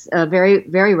statistics very,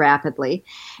 very rapidly.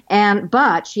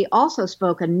 But she also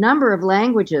spoke a number of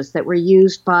languages that were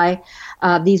used by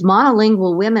these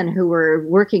monolingual women who were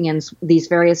working in these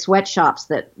various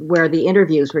sweatshops where the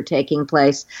interviews were taking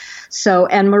place. So,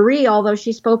 and Marie, although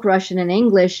she spoke Russian and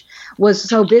English, was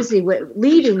so busy with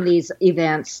leading these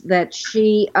events that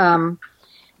she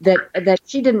that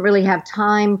she didn't really have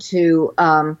time to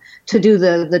do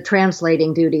the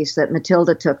translating duties that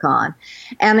Matilda took on,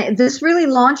 and this really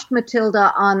launched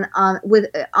Matilda on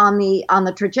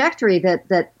the trajectory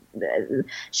that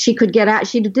she could get out.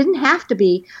 She didn't have to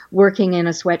be working in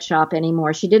a sweatshop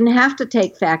anymore. She didn't have to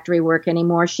take factory work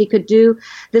anymore. She could do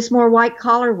this more white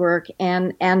collar work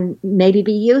and maybe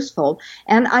be useful.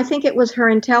 And I think it was her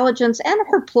intelligence and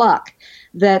her pluck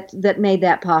that made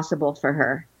that possible for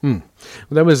her. Well,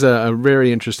 that was a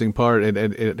very interesting part.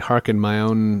 It hearkened my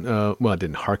own, well, it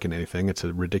didn't hearken anything. It's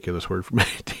a ridiculous word for me.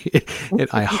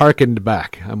 I hearkened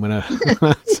back. I'm going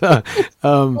to,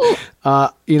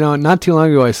 not too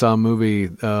long ago, I saw a movie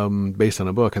based on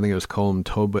a book. I think it was Colm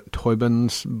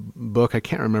Toibin's book. I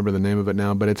can't remember the name of it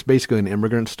now, but it's basically an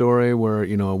immigrant story where,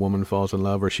 a woman falls in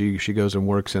love, or she goes and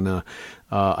works in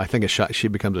I think she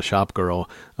becomes a shop girl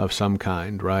of some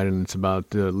kind, right? And it's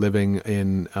about living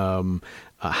in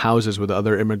houses with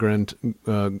other immigrant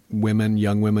women,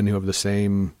 young women who have the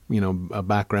same,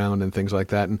 background and things like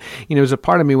that. And, there's a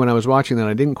part of me when I was watching that,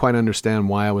 I didn't quite understand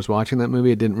why I was watching that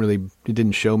movie. It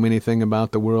didn't show me anything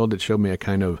about the world. It showed me a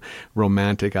kind of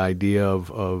romantic idea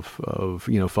of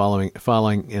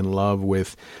falling in love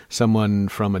with someone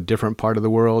from a different part of the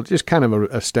world. Just kind of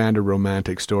a standard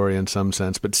romantic story in some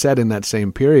sense, but set in that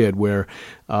same period where,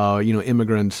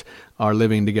 immigrants are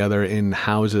living together in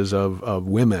houses of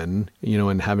women,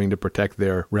 and having to protect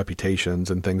their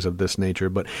reputations and things of this nature.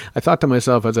 But I thought to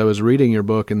myself, as I was reading your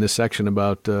book in this section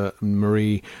about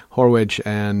Marie Horwich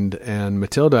and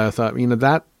Matilda, I thought,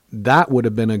 that would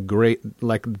have been a great,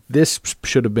 this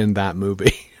should have been that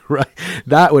movie, right?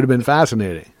 That would have been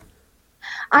fascinating.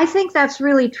 I think that's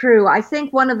really true. I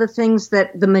think one of the things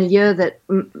that the milieu that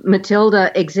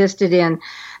Matilda existed in,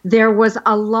 there was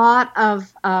a lot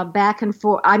of back and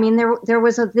forth. I mean, there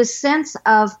was this sense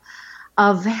of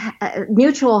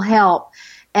mutual help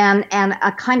and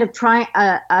a kind of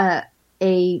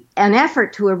an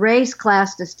effort to erase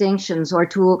class distinctions, or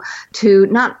to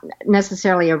not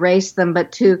necessarily erase them,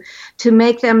 but to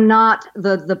make them not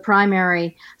the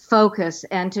primary focus,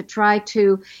 and to try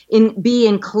to be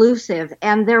inclusive.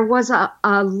 And there was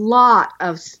a lot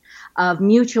of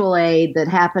mutual aid that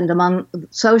happened among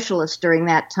socialists during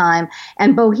that time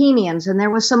and bohemians. And there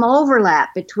was some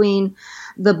overlap between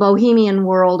the bohemian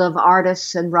world of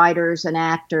artists and writers and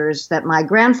actors that my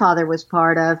grandfather was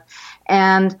part of,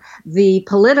 and the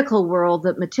political world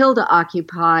that Matilda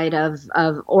occupied of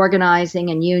organizing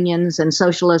and unions and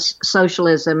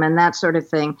socialism and that sort of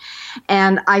thing.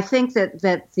 And I think that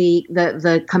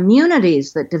the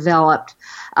communities that developed,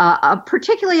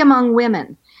 particularly among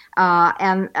women,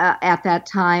 at that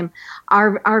time,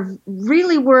 are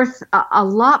really worth a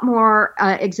lot more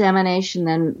examination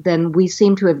than we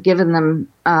seem to have given them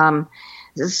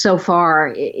so far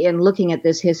in looking at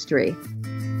this history.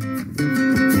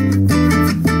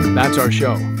 That's our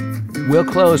show. We'll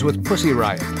close with Pussy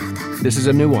Riot. This is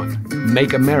a new one,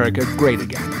 Make America Great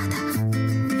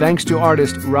Again. Thanks to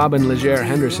artist Robin Leger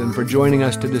Henderson for joining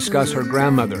us to discuss her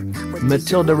grandmother,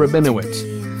 Matilda Rabinowitz,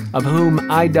 of whom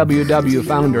IWW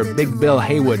founder Big Bill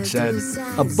Haywood said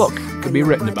a book could be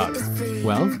written about her.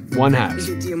 Well, one has.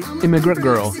 Immigrant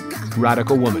Girl,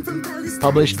 Radical Woman,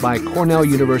 published by Cornell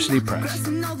University Press.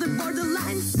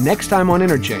 Next time on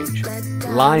Interchange,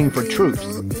 Lying for Truth,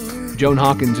 Joan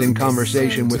Hawkins in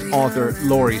conversation with author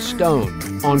Laurie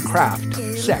Stone on craft,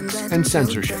 sex, and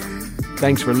censorship.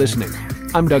 Thanks for listening.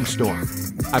 I'm Doug Storm.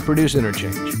 I produce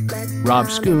Interchange. Rob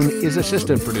Schoon is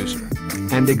assistant producer,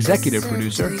 and executive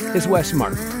producer is Wes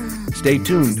Martin. Stay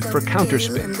tuned for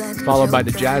Counterspin, followed by the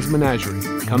Jazz Menagerie,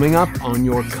 coming up on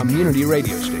your community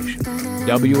radio station,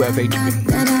 WFHB.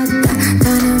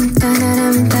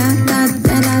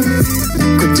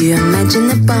 Could you imagine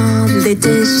a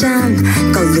politician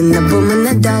calling a woman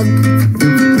a dog?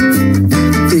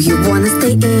 Do you want to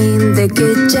stay in the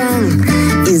kitchen?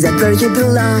 Is that where you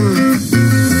belong?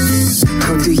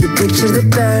 How do you picture the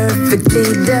perfect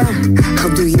leader? How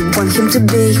do you want him to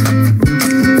be?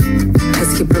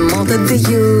 Has he promoted the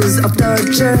use of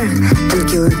torture and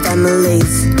killing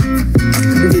families?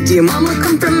 Did your mama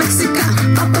come from Mexico?